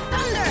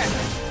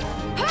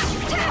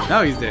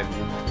 Now he's dead.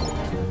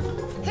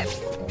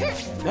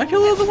 Did I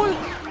kill the other one?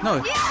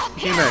 No, he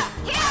came back.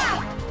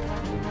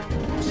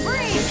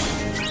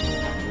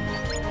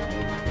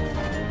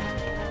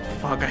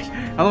 Fuck, I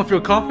don't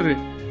feel confident.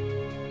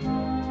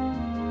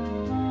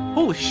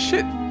 Holy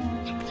shit.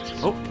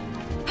 Oh.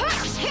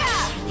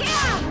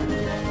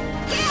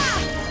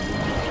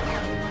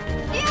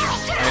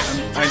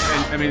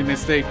 I made a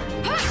mistake.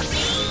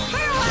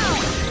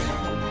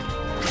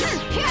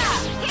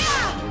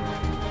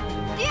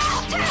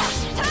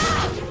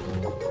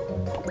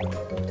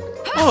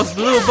 Oh, it's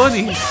the little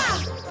bunny.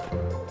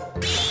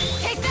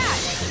 Take that.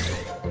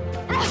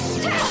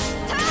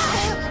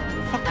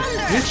 Fucking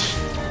bitch.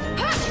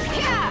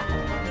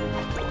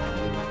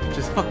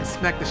 Just fucking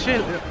smack the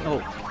shit.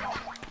 Oh.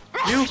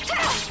 You?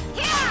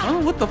 I don't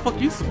know what the fuck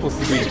you supposed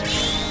to be.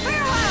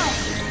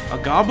 A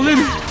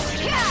goblin?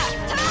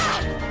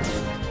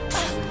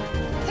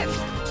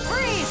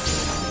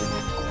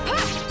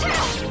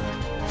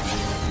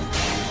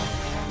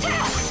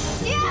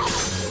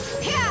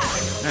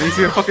 I need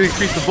to fucking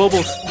increase the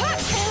bubbles.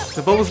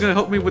 The bubbles gonna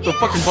help me with the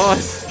fucking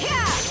boss. Give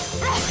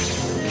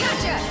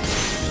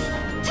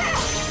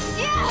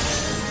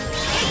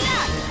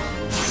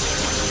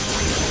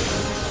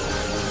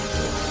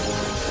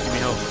me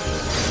help.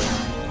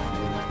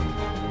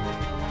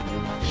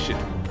 Shit.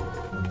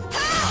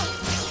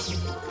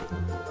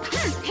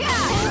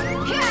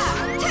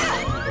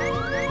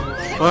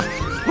 Fuck.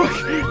 Fuck.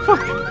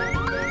 Fuck.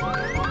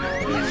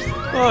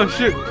 Oh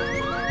shit.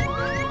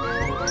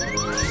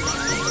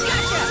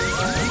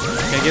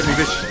 Can't get me,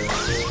 bitch.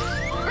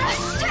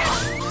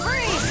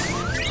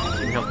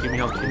 Give me help, give me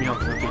help, give me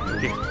help. Okay,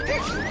 okay.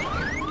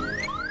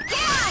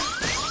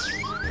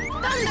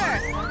 Thunder!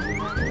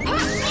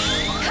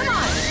 Come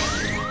on!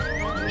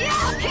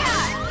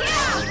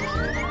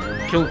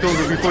 Kill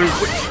him before he...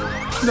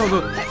 No, no.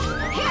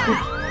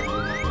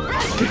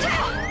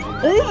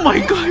 Oh my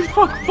god,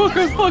 fuck,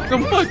 I'm fucked.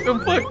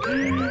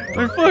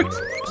 I'm fucked.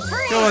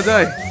 Come on,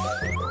 die.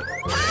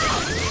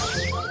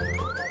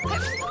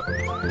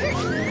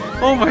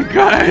 Oh my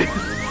god!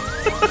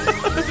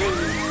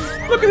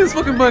 Look at this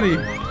fucking bunny!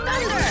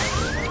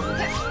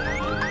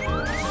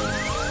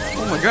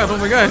 Oh my god, oh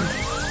my god!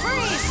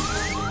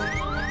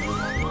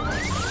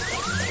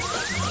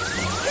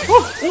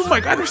 Oh my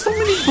god, there's so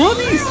many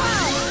bunnies!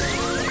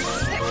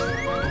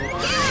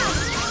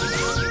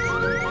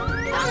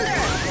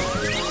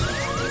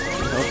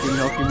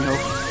 Give me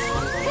help.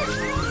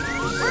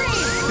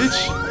 Bitch!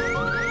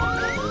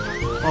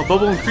 Oh,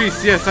 bubble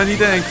increase, yes, I need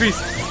that increase.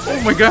 Oh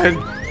my god!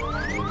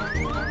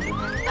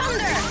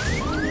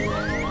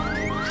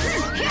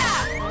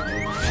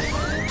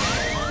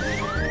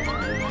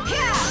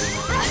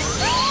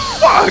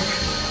 Fuck!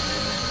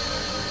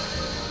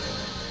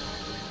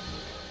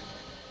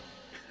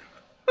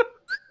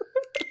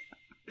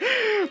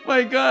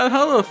 My god,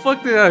 how the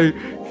fuck did I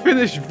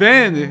finish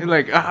Van?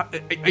 Like,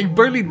 I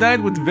barely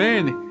died with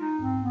Van.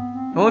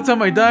 The only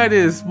time I died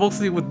is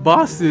mostly with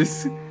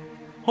bosses.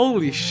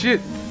 Holy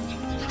shit.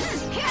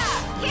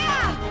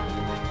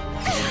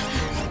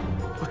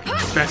 Fucking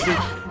bastard.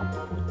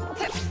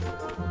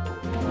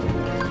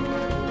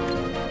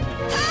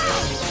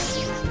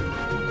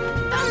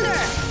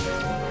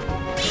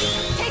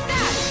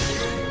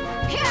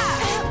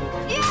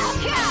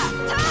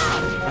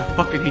 I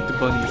fucking hate the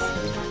bunnies.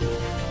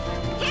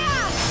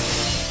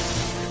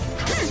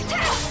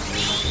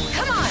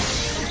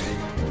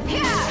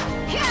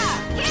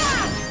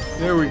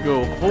 There we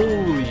go.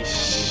 Holy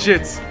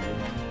shit.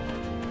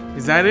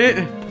 Is that it?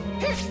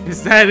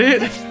 Is that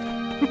it?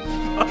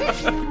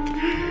 Fuck.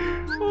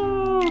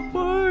 Oh,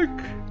 fuck.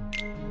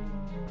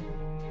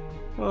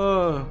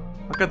 Oh,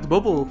 I got the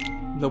bubble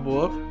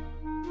level up.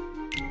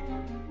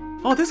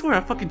 Oh, this is where I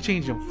fucking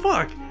changed them.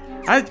 Fuck.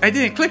 I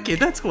didn't click it,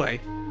 that's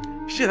why.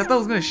 Shit, I thought it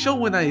was gonna show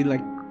when I,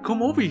 like,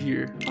 come over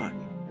here. Fuck.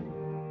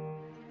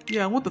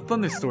 Yeah, I want the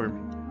thunderstorm.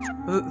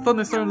 The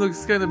thunderstorm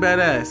looks kinda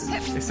badass.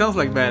 It sounds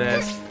like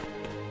badass.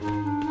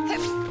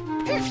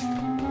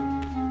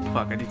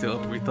 Fuck, I need to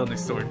upgrade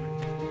thunderstorm.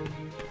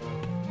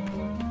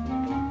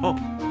 Oh,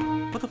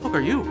 what the fuck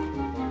are you?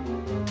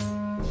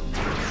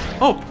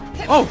 Oh,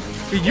 oh,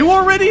 you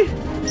already?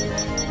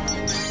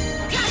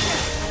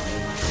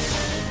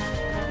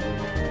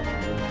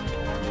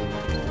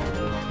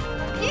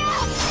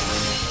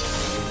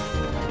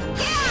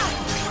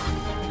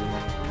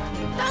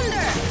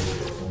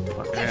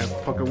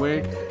 Fuck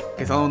away.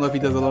 Guess I don't know if he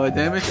does a lot of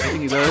damage. I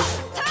think he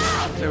does.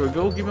 There we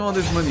go. Give me all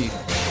this money.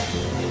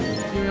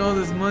 Give me all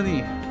this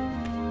money.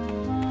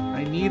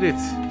 I need it.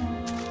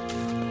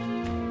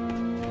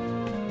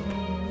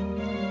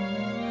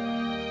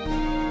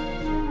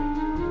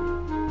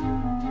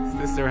 Is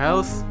this their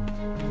house?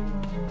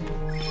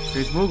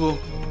 There's Moogle.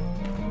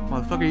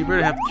 Motherfucker, you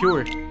better have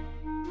cure.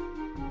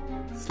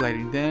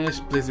 Sliding dash,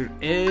 blizzard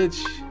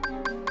edge.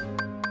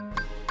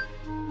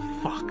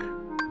 Fuck.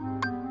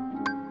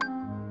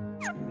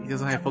 He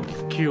doesn't have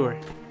fucking cure.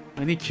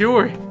 I need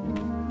cure.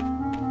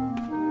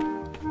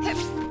 Let's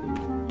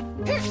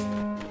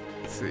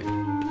see.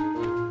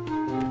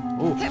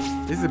 Oh,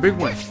 this is a big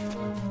one.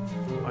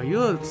 Are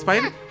you a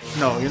spider?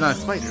 No, you're not a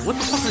spider. What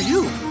the fuck are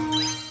you?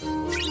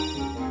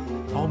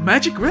 Oh,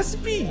 magic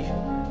recipe.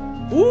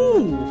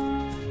 Ooh.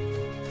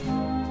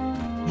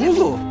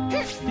 Moogle,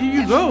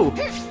 here you go. I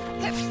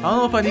don't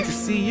know if I need to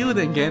see you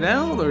then get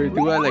out, or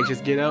do I like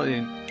just get out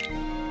and...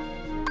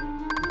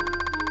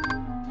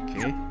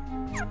 Okay.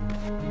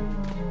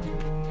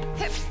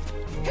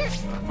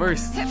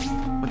 First,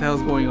 what the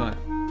hell's going on?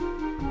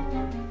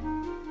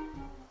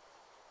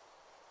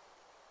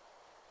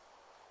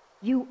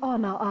 You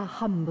honor our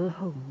humble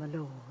home, my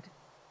lord.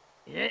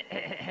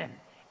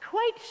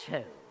 Quite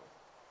so.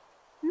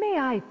 May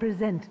I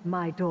present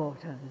my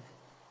daughters,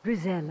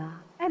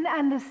 Grisella and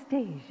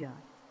Anastasia?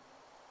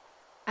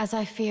 As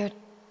I feared,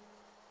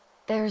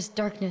 there's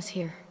darkness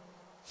here.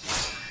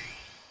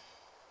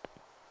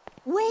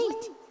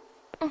 Wait!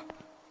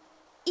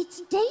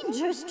 It's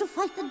dangerous to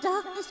fight the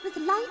darkness with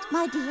light,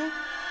 my dear.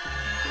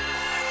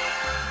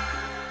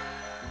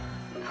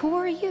 Who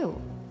are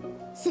you?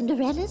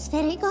 Cinderella's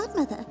fairy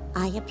godmother.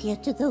 I appear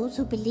to those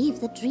who believe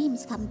that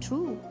dreams come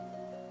true.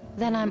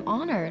 Then I'm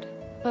honored.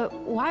 But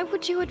why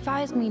would you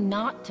advise me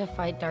not to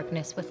fight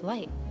darkness with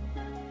light?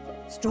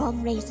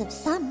 Strong rays of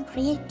sun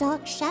create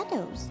dark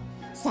shadows.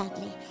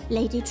 Sadly,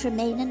 Lady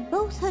Tremaine and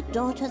both her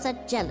daughters are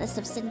jealous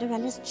of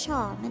Cinderella's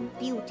charm and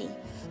beauty,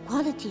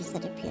 qualities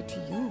that appear to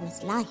you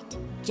as light.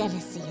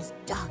 Jealousy is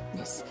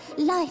darkness.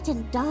 Light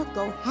and dark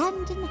go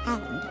hand in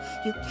hand.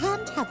 You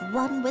can't have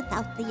one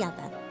without the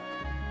other.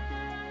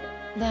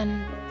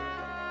 Then,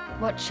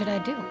 what should I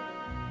do?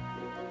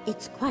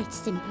 It's quite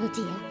simple,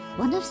 dear.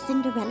 One of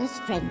Cinderella's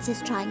friends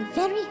is trying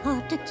very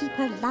hard to keep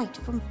her light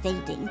from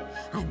fading.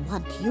 I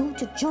want you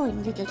to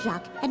join little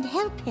Jacques and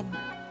help him.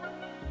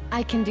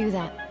 I can do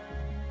that.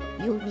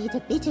 You'll need a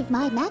bit of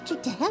my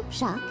magic to help,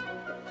 Jacques.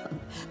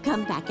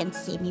 Come back and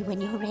see me when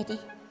you're ready.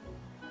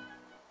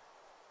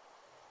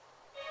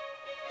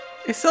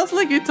 It sounds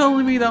like you're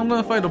telling me that I'm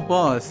gonna fight a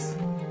boss.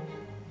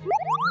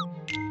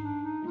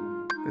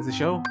 There's a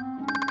show?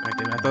 God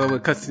damn it, I thought it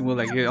would cutscene with,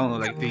 like, I don't know,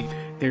 like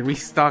they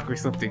restock or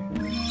something.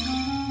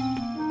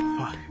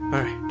 Fuck.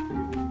 Alright.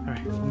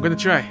 Alright, I'm gonna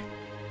try.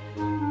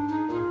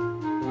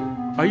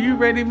 Are you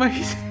ready,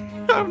 Mike?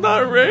 I'm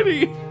not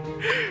ready.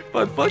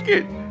 But fuck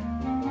it.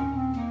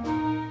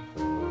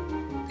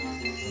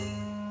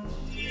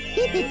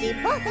 Bippity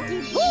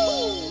boppity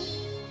boo!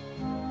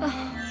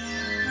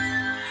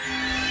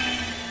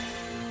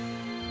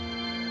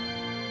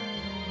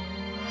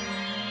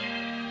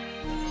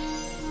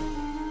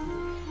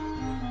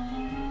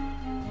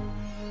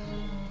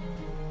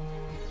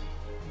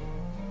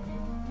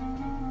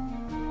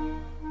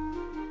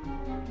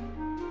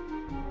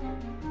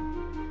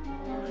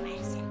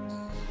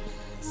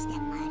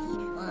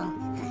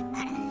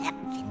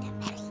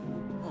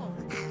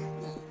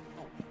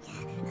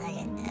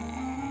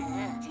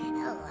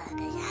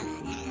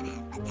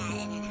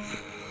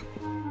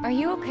 Are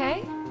you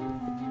okay?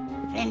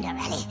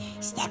 Flinderelli,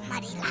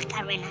 stepmuddy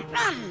locker in a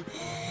rum.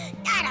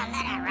 Gotta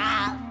let her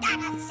out.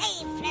 Gotta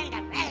save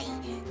Flinderelli.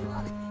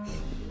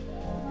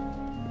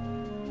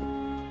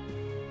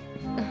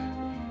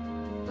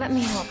 Let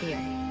me help you.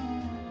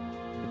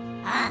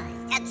 Oh,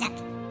 suck.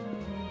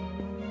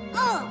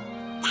 Oh,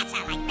 that's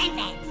how like Ben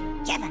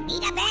Vans. Did you ever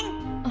meet a Ben?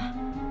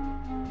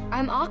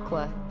 I'm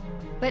Aqua.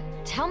 But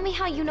tell me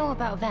how you know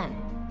about Ven.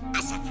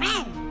 Us a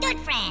friend. Good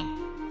friend.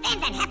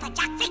 Van help a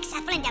Jack fix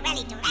a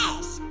Flinderelli to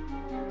rest.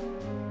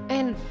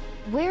 And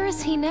where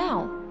is he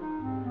now?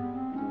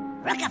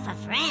 Ruka for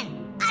friend,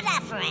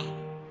 other friend.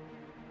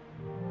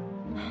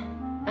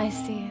 I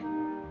see.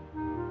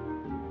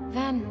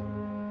 Then,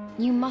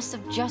 you must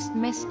have just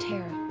missed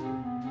Terra.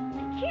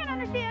 I can't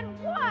understand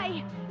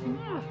why.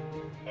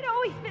 It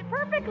always fit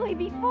perfectly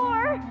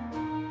before.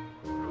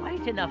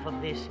 Quite enough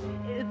of this.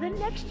 The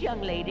next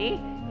young lady,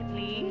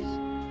 please.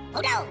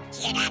 Oh no,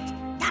 hear that?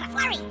 Donna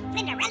Flurry,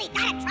 Flinderelli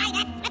gotta try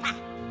that flipper.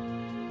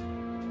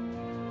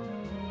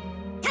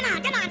 Come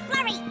on,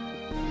 Flurry.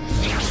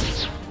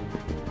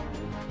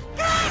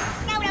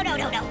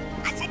 No.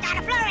 I said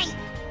Donna Flurry.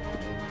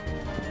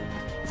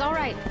 It's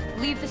alright.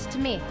 Leave this to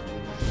me.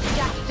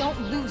 Jack, don't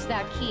lose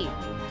that key.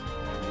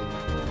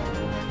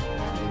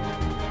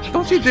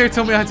 Don't you dare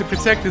tell me I have to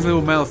protect this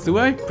little mouse, do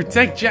I?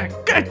 Protect Jack.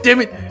 God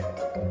damn it!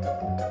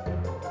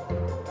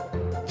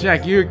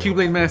 Jack, you're a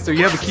Keyblade Master.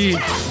 You have a key.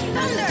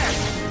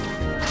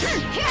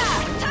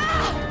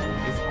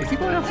 Is he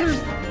going after him?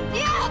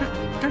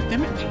 God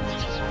damn it.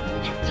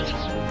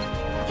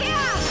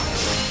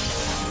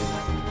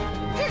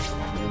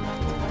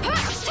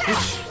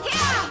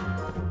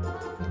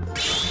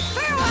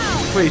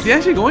 Wait, is he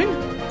actually going?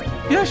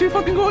 He's actually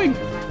fucking going.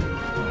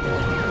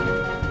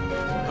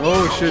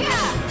 Oh shit.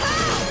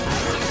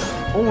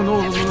 Oh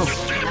no.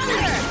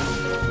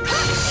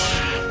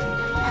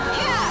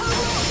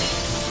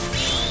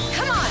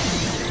 Come on.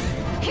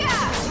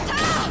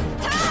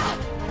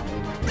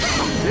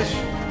 Bitch.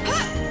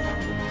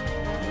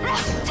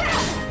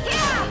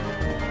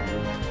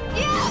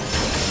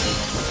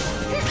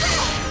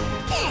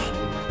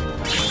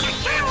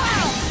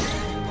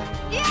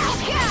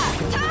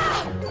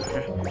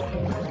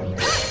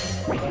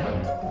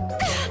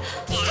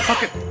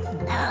 Fuck it.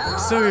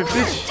 Sorry,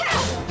 bitch.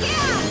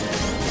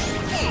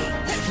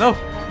 No.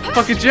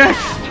 Fucking Jack.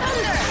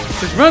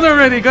 Just run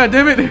already, god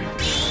damn it.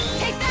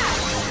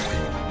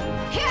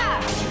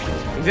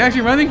 Is he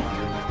actually running?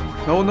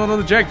 No,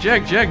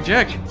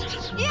 Jack.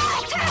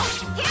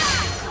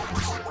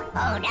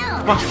 Oh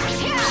no.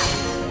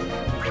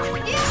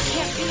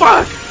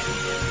 Fuck.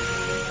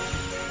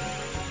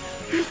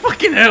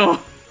 Fucking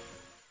hell.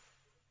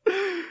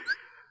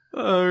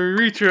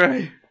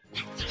 Retry.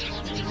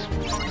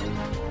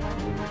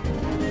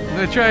 I'm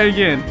gonna try it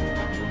again.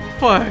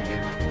 Fuck.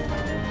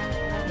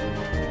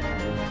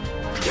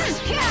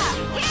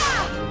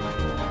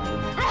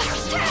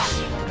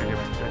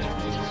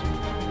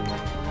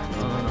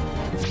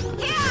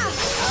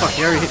 Fuck,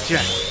 he already hit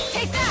Jack.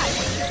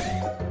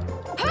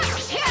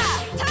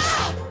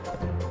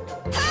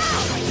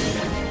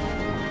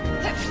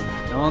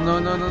 No.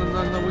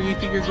 Where do you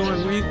think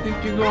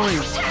you're going?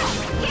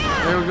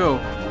 There we go.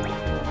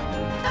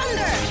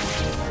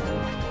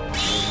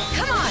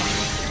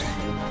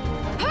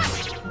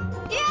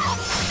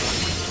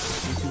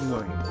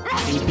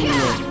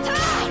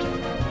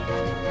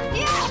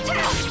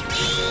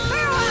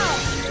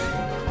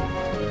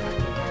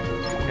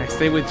 Okay,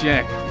 stay with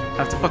Jack. I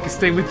have to fucking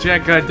stay with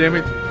Jack,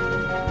 goddammit.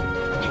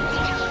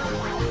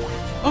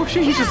 Oh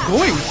shit, he's just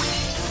going.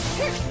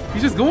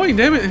 He's just going,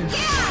 damn it.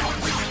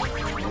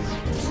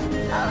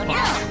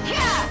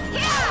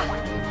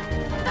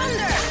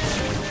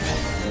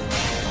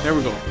 There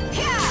we go.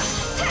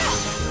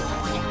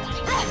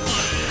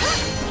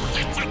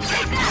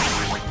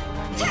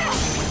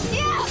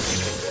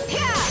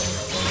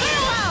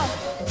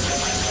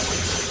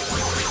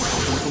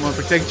 Come on,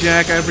 protect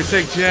Jack. I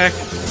protect Jack.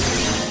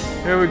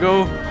 There we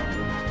go.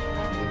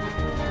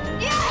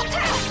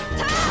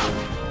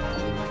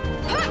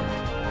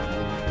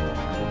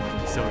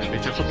 Sorry,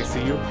 bitch. I fucking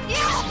see you.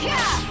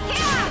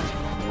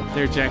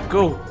 There, Jack.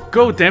 Go.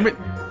 Go, damn it.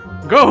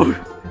 Go.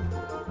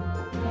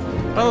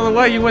 I don't know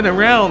why you went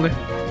around.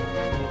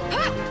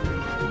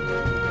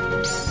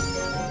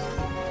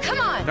 Come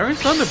on.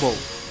 There's Thunderbolt.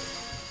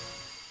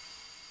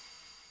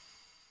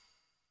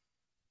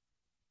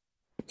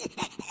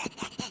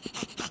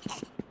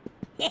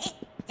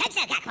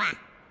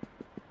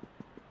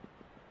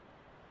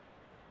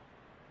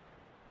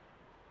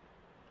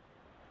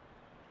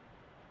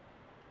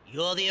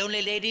 You're the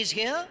only ladies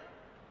here?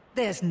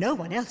 There's no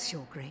one else,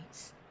 Your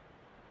Grace.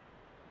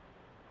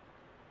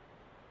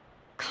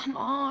 Come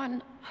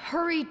on.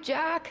 Hurry,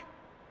 Jack.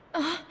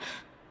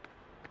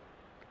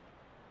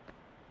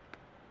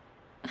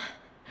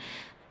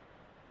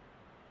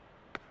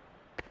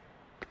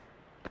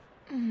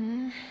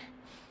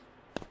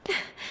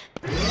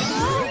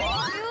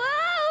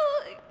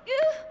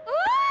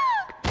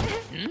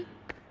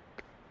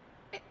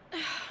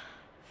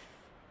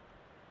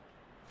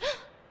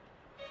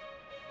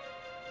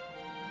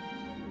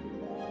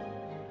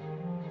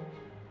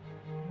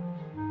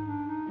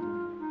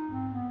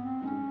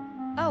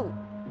 Oh,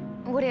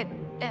 would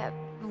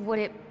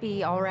it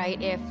be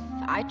alright if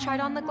I tried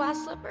on the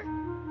glass slipper?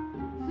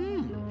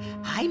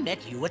 I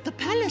met you at the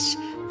palace.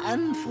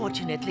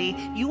 Unfortunately,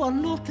 you are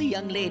not the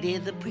young lady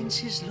the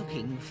prince is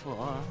looking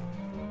for.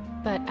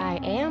 But I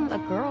am a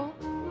girl.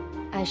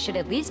 I should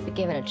at least be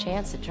given a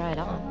chance to try it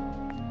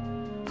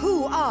on.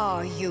 Who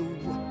are you?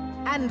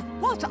 And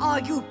what are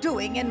you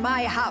doing in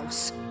my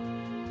house?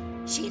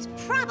 She's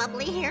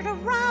probably here to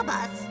rob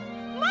us.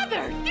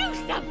 Mother, do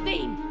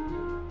something!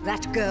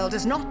 That girl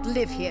does not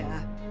live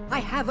here. I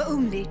have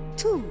only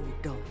 2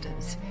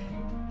 daughters.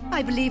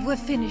 I believe we're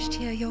finished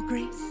here, Your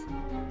Grace.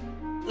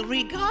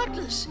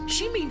 Regardless,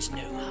 she means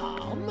no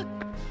harm.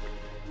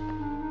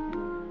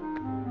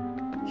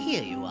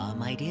 Here you are,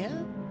 my dear.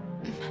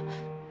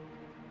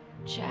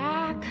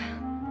 Jack,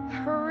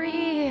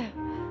 hurry.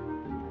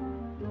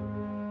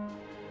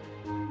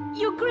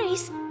 Your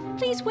Grace,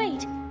 please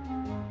wait.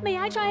 May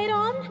I try it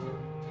on?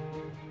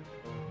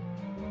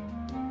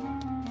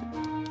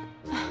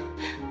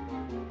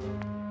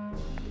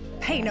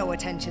 Pay no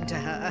attention to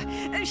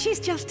her. She's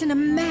just an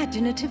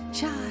imaginative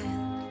child.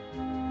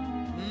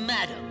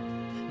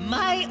 Madam,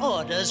 my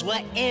orders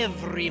were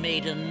every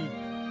maiden.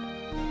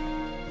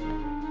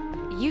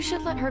 You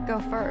should let her go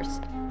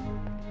first.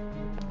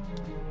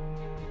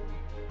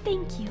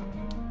 Thank you.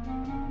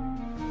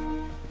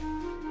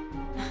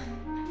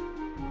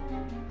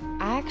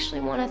 I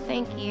actually want to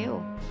thank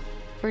you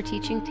for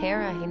teaching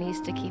Tara he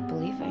needs to keep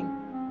believing.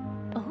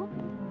 Oh?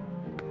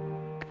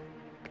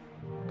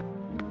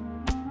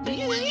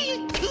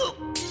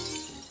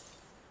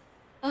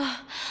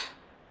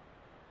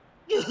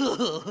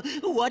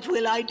 What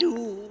will I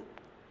do?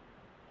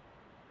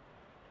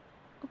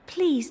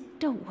 Please,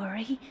 don't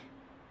worry.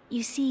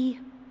 You see,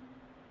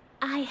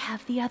 I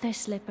have the other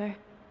slipper.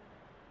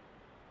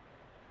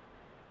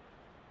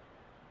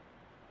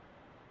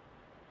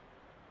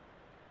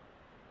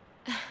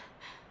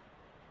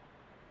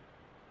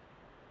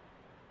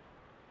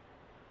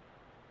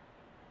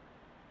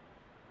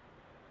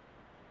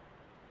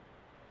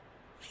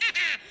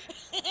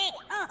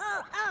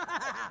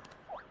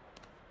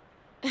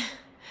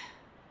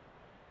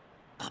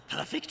 A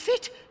perfect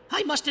fit.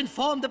 I must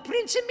inform the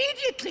prince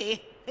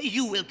immediately.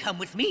 You will come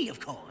with me, of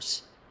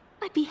course.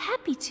 I'd be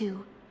happy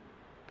to.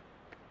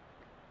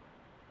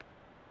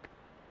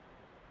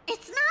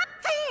 It's not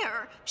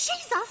fair.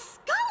 She's a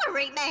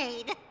scullery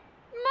maid.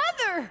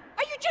 Mother,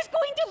 are you just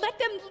going to let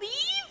them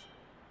leave?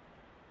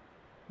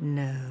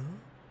 No.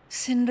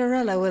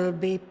 Cinderella will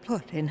be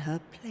put in her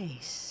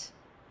place.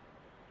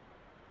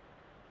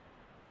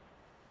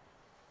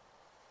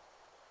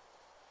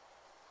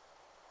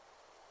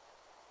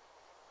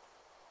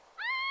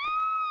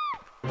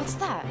 What's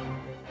that?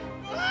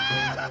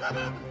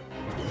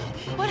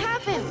 What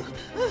happened?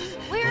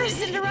 Where is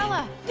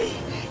Cinderella?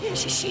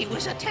 She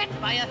was attacked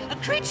by a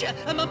creature,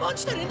 a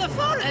monster in the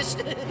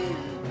forest.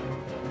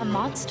 A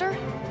monster?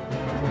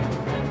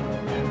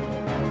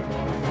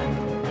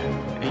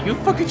 Hey, you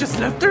fucking just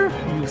left her?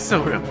 You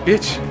son of a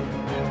bitch.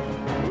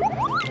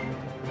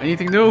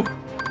 Anything new?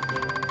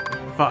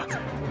 Fuck.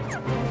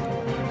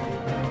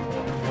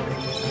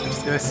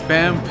 Just gonna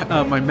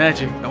spam my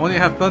magic. I only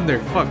have thunder.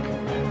 Fuck.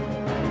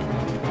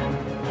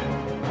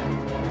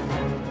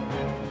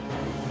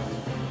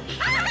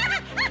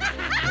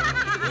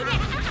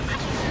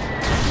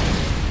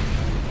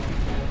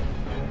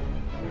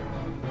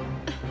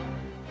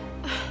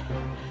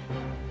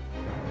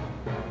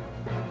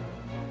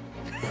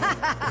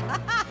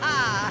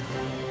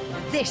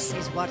 This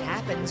is what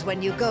happens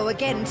when you go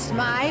against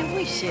my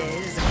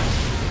wishes.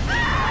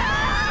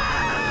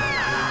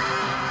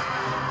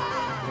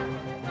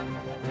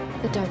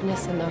 The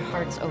darkness in their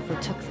hearts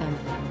overtook them.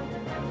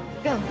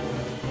 Go.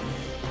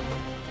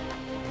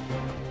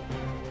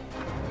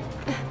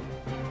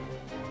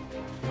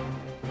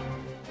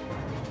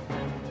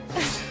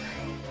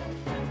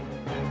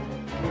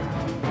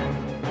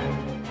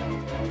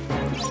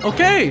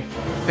 Okay!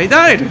 They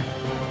died!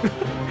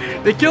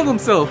 They killed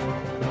themselves!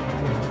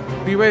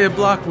 Be ready to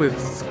block with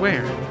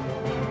square.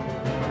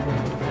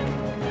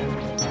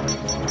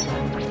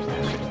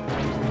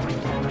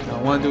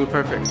 I want to do it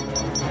perfect.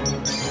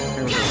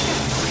 Here we go.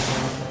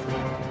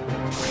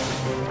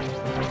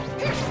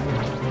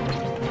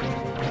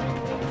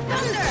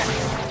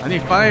 I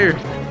need fire!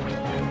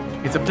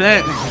 It's a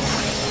plant!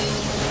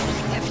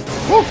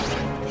 Woo!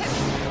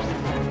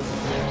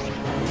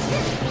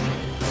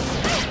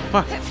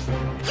 Fuck!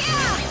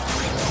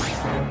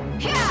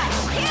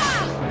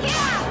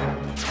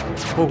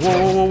 Whoa,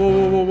 whoa, whoa, whoa,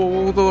 whoa, whoa,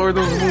 whoa, what are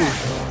those moves?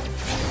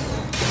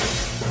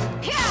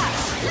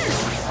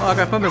 Oh, I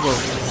got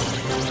Thunderbolt.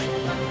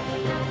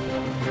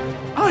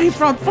 Oh, he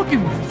brought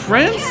fucking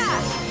friends?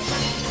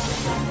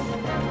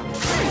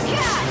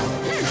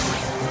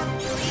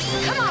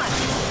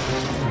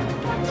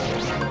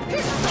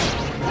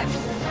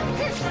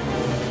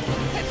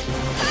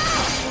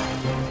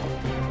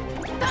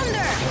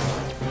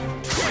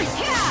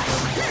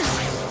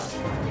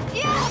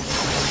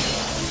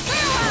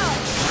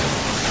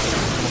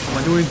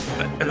 I'm doing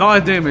a lot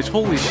of damage,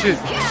 holy shit.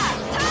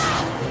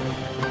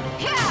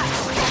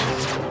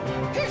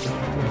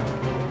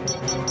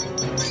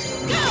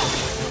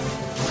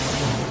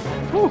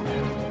 Whew.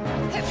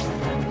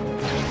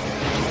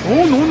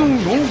 Oh no no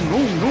no no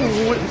no,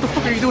 what the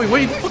fuck are you doing?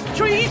 Wait, fuck, you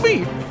trying to eat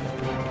me?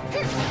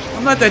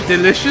 I'm not that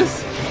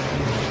delicious.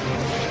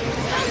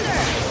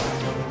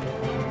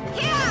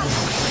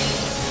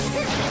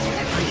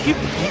 You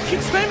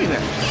keep spamming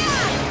that.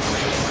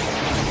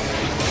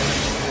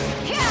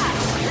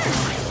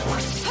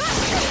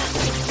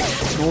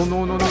 No,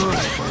 no, no, no, no.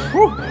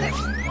 Whew.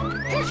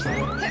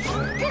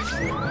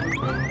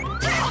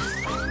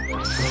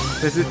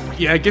 This is,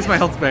 yeah, it gets my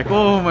health back.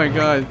 Oh my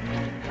god.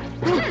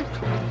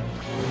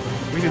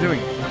 What is he doing?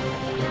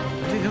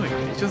 What is he doing?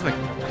 It's just like,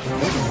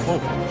 oh,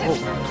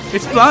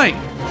 it's flying.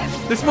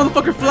 This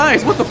motherfucker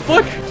flies. What the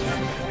fuck?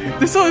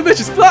 This son of a bitch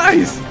just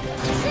flies.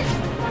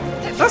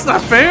 That's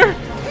not fair.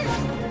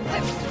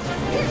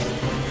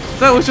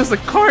 That was just a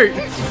cart.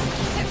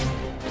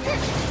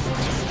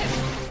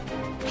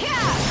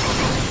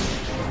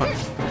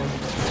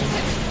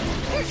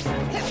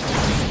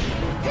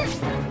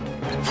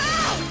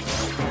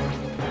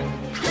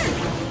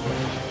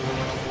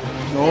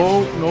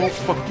 No, no,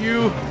 fuck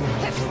you.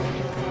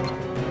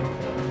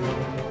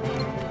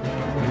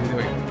 What are you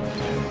doing?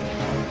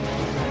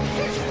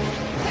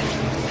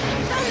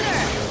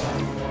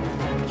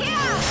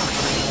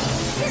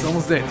 He's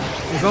almost dead.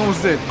 He's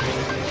almost dead.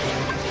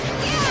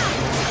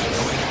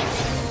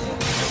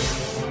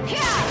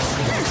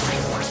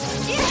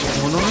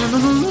 Oh, no, no, no,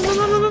 no, no,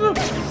 no, no, no, no.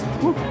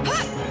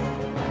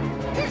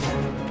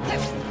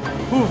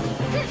 Whew.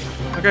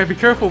 I gotta be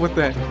careful with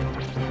that.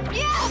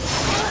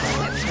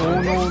 Oh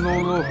no, no,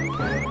 no.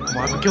 Come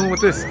on, I can kill him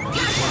with this.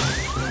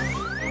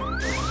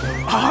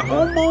 Ah,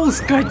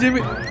 almost! God damn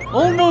it!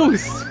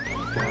 Almost!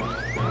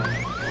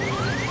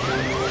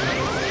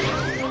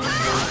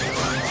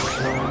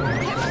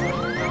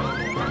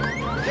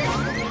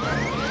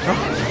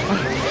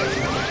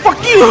 Fuck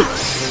you!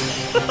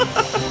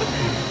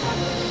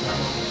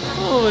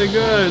 Oh my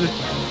god.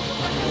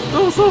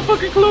 That was so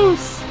fucking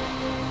close!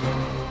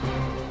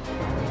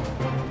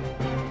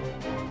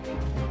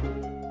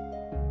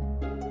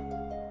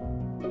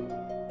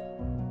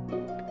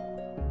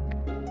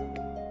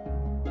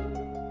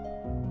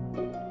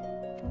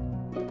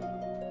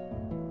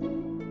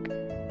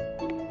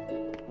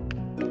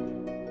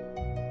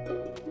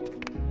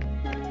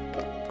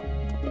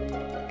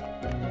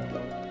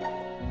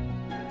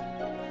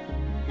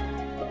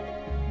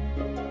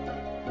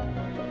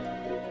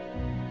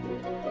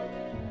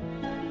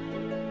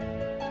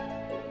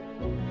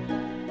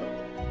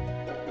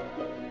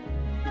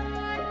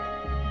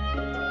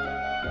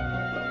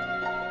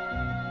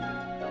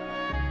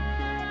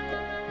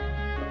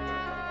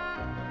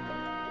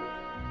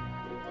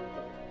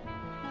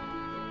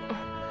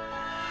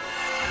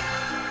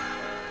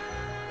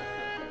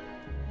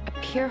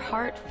 Pure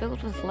heart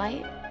filled with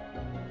light?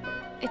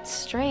 It's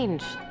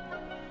strange.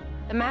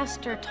 The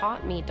Master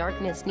taught me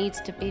darkness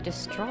needs to be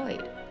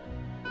destroyed.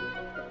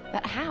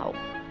 But how,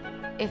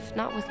 if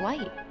not with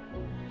light?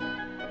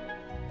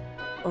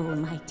 Oh,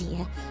 my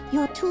dear,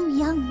 you're too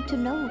young to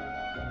know.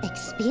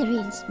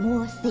 Experience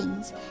more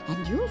things,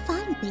 and you'll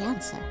find the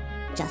answer.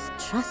 Just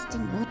trust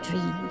in your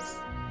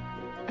dreams.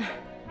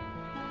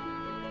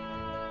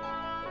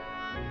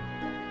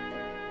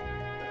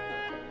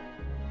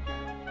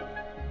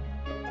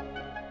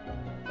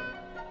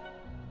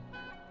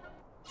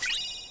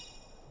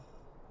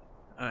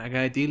 I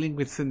got dealing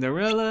with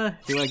Cinderella.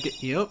 Do I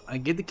get? Yep, I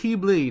get the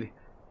Keyblade.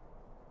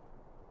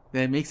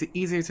 That makes it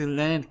easier to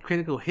land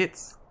critical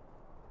hits.